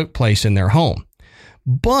that took place in their home.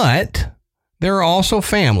 But there are also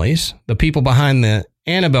families, the people behind the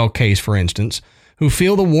Annabelle case, for instance, who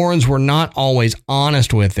feel the Warrens were not always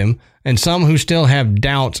honest with them, and some who still have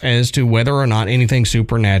doubts as to whether or not anything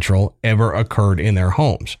supernatural ever occurred in their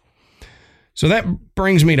homes. So that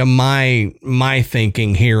brings me to my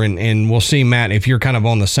thinking here, and we'll see, Matt, if you're kind of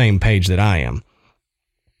on the same page that I am.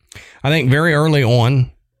 I think very early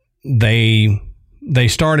on, they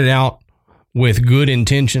started out with good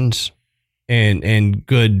intentions and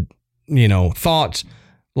good, thoughts,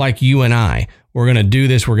 like you and I. We're going to do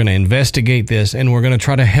this, we're going to investigate this, and we're going to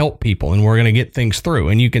try to help people, and we're going to get things through.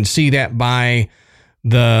 And you can see that by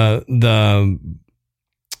the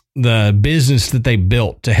business that they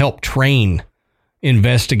built to help train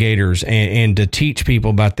investigators and to teach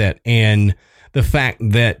people about that. And the fact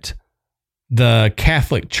that the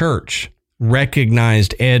Catholic Church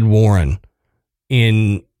recognized Ed Warren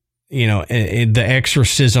in the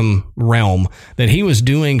exorcism realm, that he was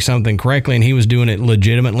doing something correctly and he was doing it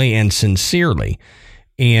legitimately and sincerely.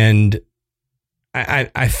 And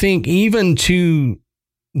I think even to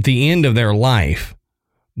the end of their life,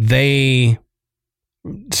 they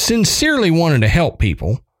sincerely wanted to help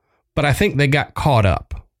people, but I think they got caught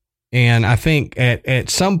up. And I think at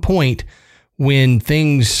some point when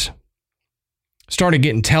things started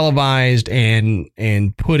getting televised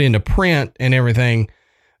and put into print and everything,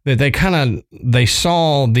 that they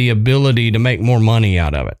saw the ability to make more money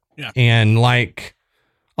out of it. Yeah. And like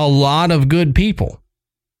a lot of good people,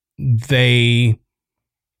 they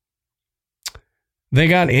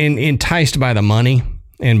got enticed by the money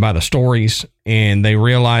and by the stories, and they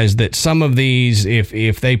realized that some of these,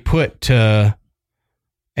 if they put to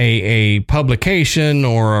a publication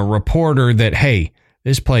or a reporter that, hey,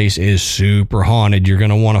 this place is super haunted, you're going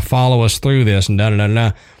to want to follow us through this, and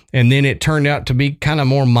da-da-da-da. And then it turned out to be kind of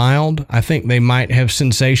more mild. I think they might have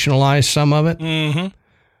sensationalized some of it. Mm-hmm.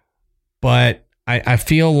 But I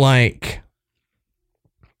feel like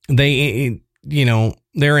they,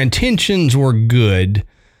 their intentions were good,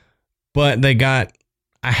 but they got,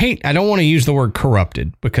 I don't want to use the word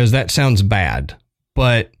corrupted because that sounds bad,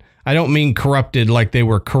 but I don't mean corrupted like they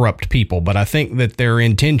were corrupt people, but I think that their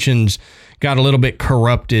intentions got a little bit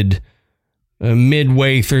corrupted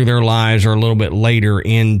midway through their lives or a little bit later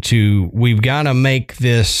into, we've got to make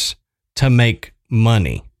this to make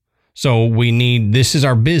money. So this is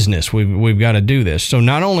our business. We've got to do this. So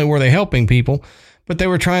not only were they helping people, but they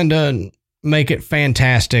were trying to make it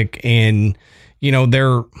fantastic. And,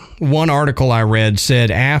 their one article I read said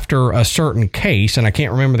after a certain case, and I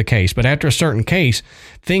can't remember the case, but after a certain case,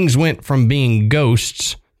 things went from being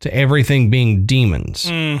ghosts to everything being demons.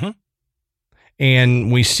 Mm-hmm.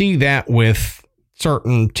 And we see that with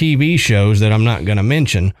certain TV shows that I'm not going to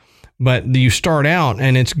mention, but you start out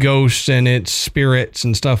and it's ghosts and it's spirits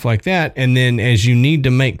and stuff like that. And then as you need to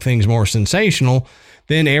make things more sensational,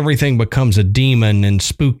 then everything becomes a demon and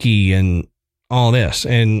spooky and all this.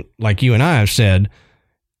 And like you and I have said,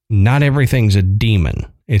 not everything's a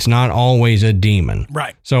demon. It's not always a demon.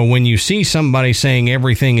 Right. So when you see somebody saying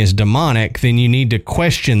everything is demonic, then you need to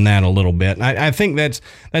question that a little bit. And I think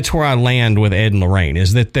that's where I land with Ed and Lorraine,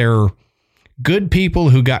 is that they're good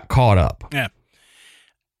people who got caught up. Yeah.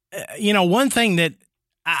 One thing that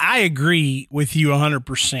I agree with you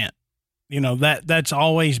 100%, that's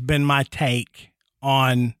always been my take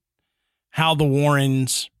on how the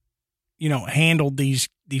Warrens, handled these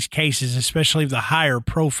cases, especially the higher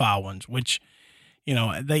profile ones, which,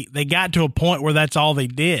 they got to a point where that's all they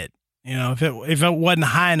did. If it wasn't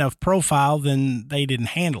high enough profile, then they didn't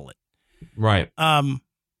handle it. Right.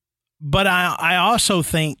 But I also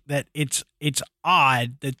think that it's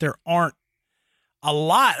odd that there aren't a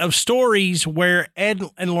lot of stories where Ed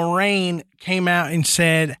and Lorraine came out and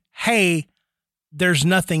said, hey, there's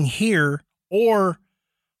nothing here, or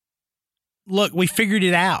look, we figured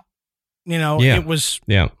it out. It was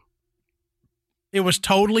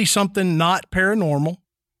totally something not paranormal.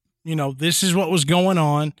 This is what was going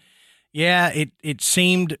on. Yeah, it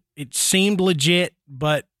seemed legit,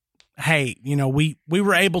 but hey, we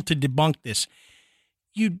were able to debunk this.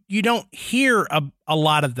 You don't hear a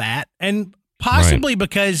lot of that, and possibly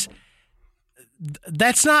because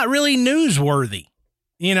that's not really newsworthy.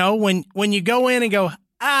 When you go in and go,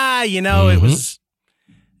 mm-hmm. it was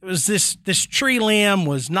this tree limb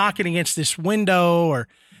was knocking against this window, or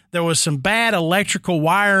there was some bad electrical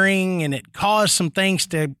wiring and it caused some things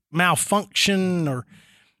to malfunction, or,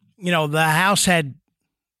 the house had,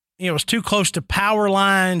 it was too close to power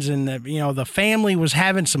lines, and the family was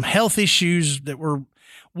having some health issues that were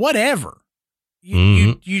whatever.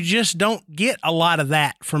 You just don't get a lot of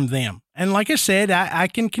that from them. And like I said, I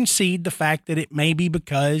can concede the fact that it may be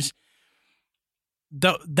because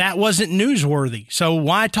that wasn't newsworthy. So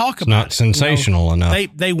why talk about it? Not sensational enough.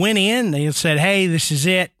 They went in, they said, hey, this is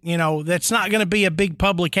it. That's not going to be a big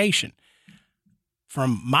publication.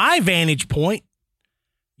 From my vantage point,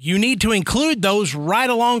 you need to include those right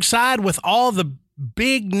alongside with all the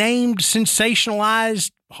big named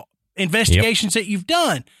sensationalized investigations that you've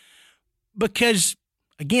done. Because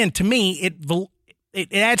again, to me,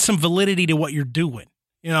 it adds some validity to what you're doing.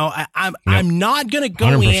 I'm not going to go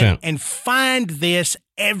 100%. In and find this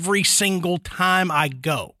every single time I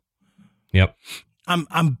go. Yep.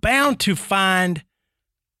 I'm bound to find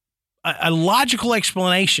a logical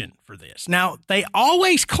explanation for this. Now, they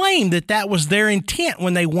always claim that was their intent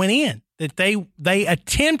when they went in, that they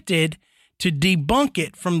attempted to debunk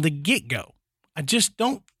it from the get-go. I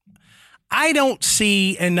don't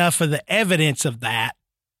see enough of the evidence of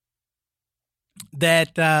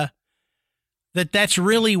that's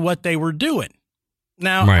really what they were doing.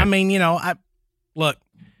 Now, right. I mean,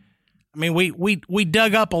 we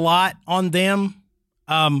dug up a lot on them,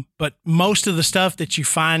 but most of the stuff that you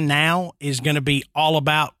find now is going to be all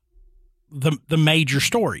about the major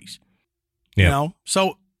stories. Yeah.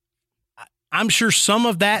 So I'm sure some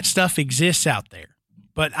of that stuff exists out there,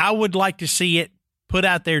 but I would like to see it put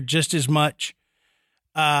out there just as much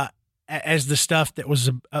as the stuff that was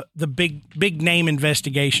the big name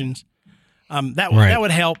investigations. That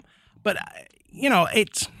would help, but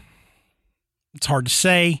it's hard to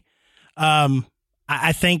say.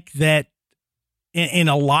 I think that in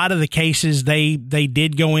a lot of the cases, they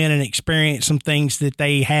did go in and experience some things that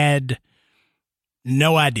they had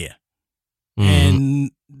no idea. Mm-hmm.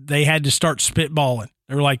 And they had to start spitballing.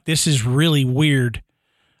 They were like, this is really weird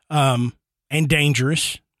and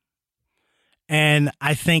dangerous. And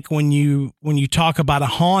I think when you talk about a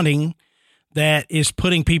haunting that is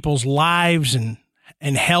putting people's lives and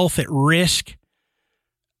health at risk,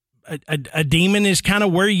 a demon is kind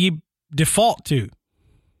of where you default to.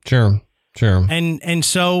 Sure. And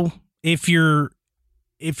so if you're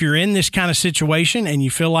in this kind of situation and you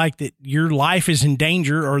feel like that your life is in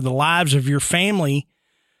danger or the lives of your family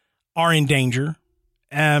are in danger,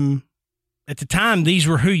 at the time, these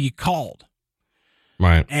were who you called.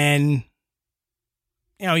 Right. And,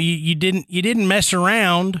 you didn't mess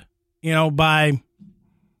around, by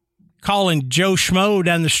calling Joe Schmo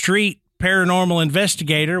down the street, paranormal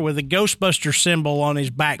investigator with a Ghostbuster symbol on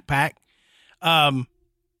his backpack.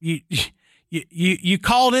 You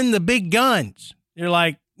called in the big guns. You're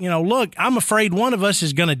like, look, I'm afraid one of us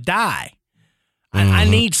is going to die. I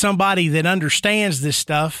need somebody that understands this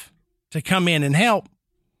stuff to come in and help.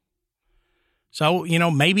 So,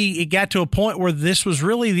 maybe it got to a point where this was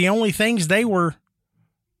really the only things they were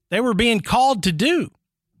being called to do,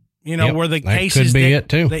 where the cases could be it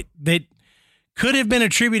too. That could have been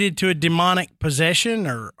attributed to a demonic possession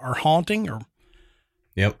or haunting or.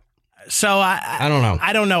 Yep. So I don't know.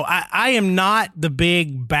 I don't know. I am not the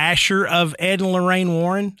big basher of Ed and Lorraine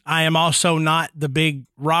Warren. I am also not the big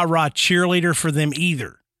rah-rah cheerleader for them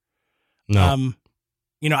either. No.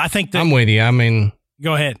 I think that I'm with you. I mean,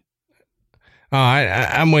 go ahead.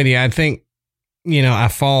 I'm with you. I think, I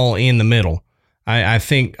fall in the middle. I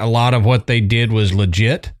think a lot of what they did was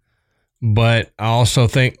legit, but I also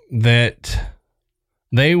think that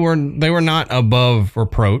they were not above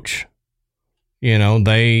reproach.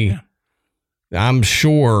 I'm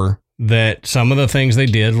sure that some of the things they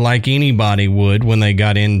did, like anybody would when they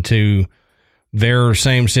got into their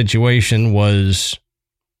same situation, was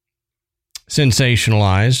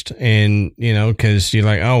sensationalized. And, because you're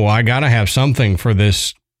like, oh, well, I got to have something for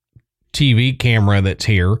this TV camera that's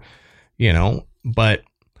here, but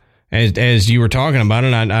as you were talking about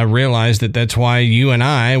it, I realized that that's why you and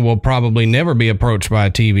I will probably never be approached by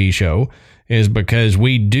a TV show, is because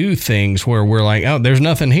we do things where we're like, oh, there's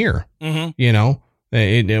nothing here.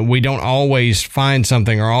 Mm-hmm. We don't always find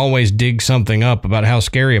something or always dig something up about how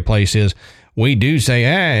scary a place is. We do say,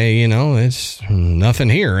 hey, it's nothing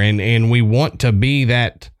here. And we want to be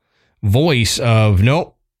that voice of,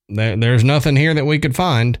 nope, there's nothing here that we could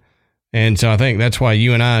find. And so I think that's why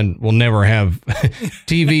you and I will never have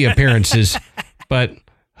TV appearances. But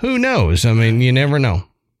who knows? I mean, you never know.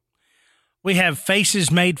 We have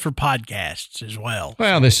faces made for podcasts as well.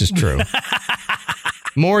 Well, this is true.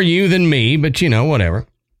 More you than me, but whatever.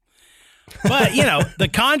 But, the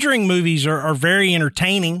Conjuring movies are very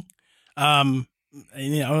entertaining. They're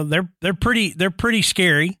pretty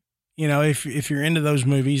scary. If you're into those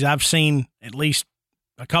movies, I've seen at least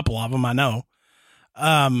a couple of them, I know.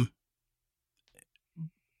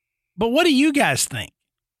 But what do you guys think?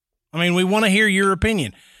 I mean, we want to hear your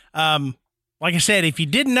opinion. Like I said, if you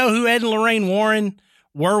didn't know who Ed and Lorraine Warren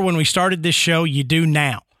were when we started this show, you do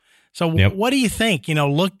now. So What do you think?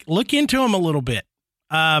 Look into them a little bit.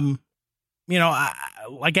 Like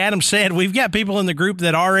Adam said, we've got people in the group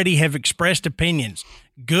that already have expressed opinions,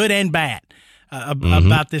 good and bad,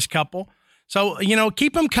 about this couple. So,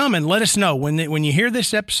 keep them coming. Let us know when you hear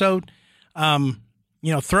this episode.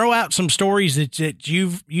 Throw out some stories that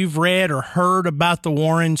you've read or heard about the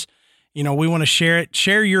Warrens. We want to share it,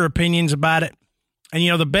 share your opinions about it.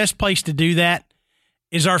 And, the best place to do that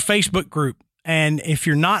is our Facebook group. And if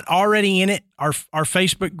you're not already in it, our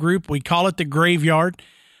Facebook group, we call it The Graveyard.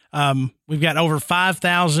 We've got over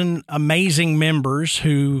 5,000 amazing members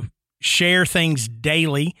who share things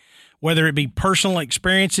daily, whether it be personal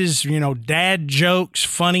experiences, dad jokes,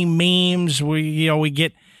 funny memes. We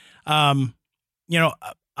get,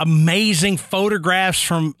 amazing photographs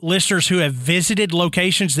from listeners who have visited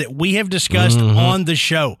locations that we have discussed on the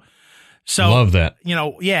show. So love that.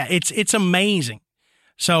 It's amazing.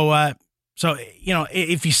 So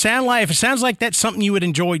if it sounds like that's something you would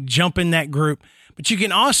enjoy, jump in that group. But you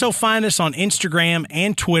can also find us on Instagram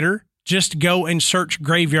and Twitter. Just go and search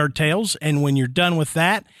Graveyard Tales. And when you're done with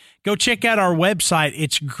that, go check out our website.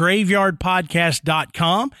 It's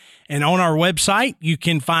graveyardpodcast.com. And on our website, you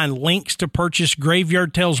can find links to purchase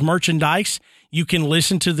Graveyard Tales merchandise. You can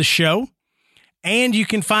listen to the show, and you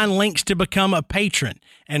can find links to become a patron.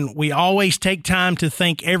 And we always take time to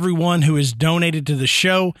thank everyone who has donated to the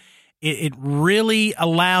show. It really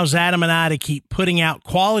allows Adam and I to keep putting out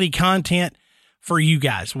quality content for you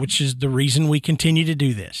guys, which is the reason we continue to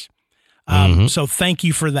do this. So thank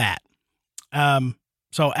you for that.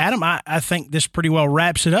 So Adam, I think this pretty well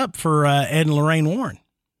wraps it up for Ed and Lorraine Warren.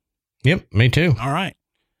 Yep, me too. All right.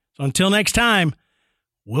 So until next time,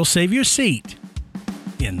 we'll save you a seat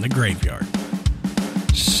in the graveyard.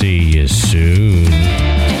 See you soon.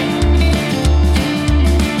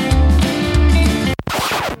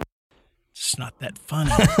 It's not that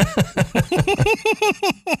funny.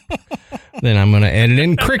 Then I'm going to edit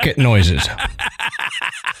in cricket noises.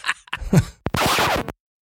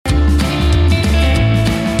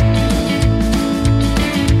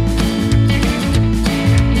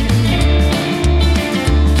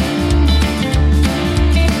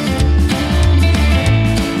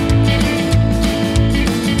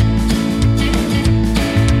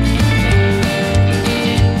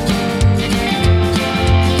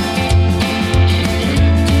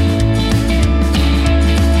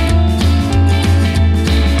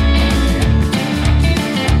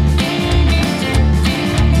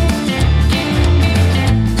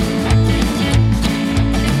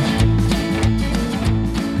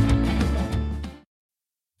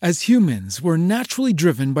 As humans, we're naturally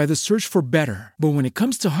driven by the search for better. But when it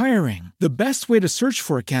comes to hiring, the best way to search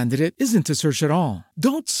for a candidate isn't to search at all.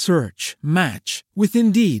 Don't search, match with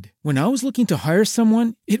Indeed. When I was looking to hire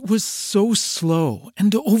someone, it was so slow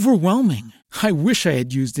and overwhelming. I wish I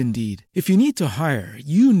had used Indeed. If you need to hire,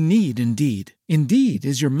 you need Indeed. Indeed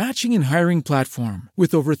is your matching and hiring platform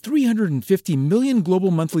with over 350 million global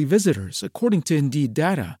monthly visitors, according to Indeed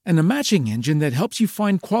data, and a matching engine that helps you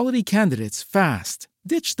find quality candidates fast.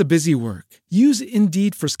 Ditch the busy work. Use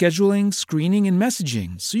Indeed for scheduling, screening, and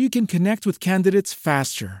messaging so you can connect with candidates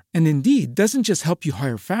faster. And Indeed doesn't just help you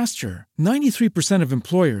hire faster. 93% of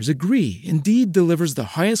employers agree Indeed delivers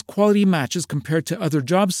the highest quality matches compared to other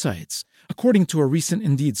job sites, according to a recent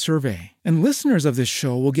Indeed survey. And listeners of this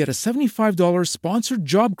show will get a $75 sponsored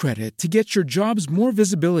job credit to get your jobs more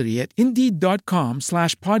visibility at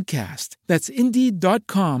Indeed.com/podcast. That's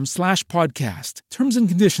Indeed.com/podcast. Terms and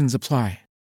conditions apply.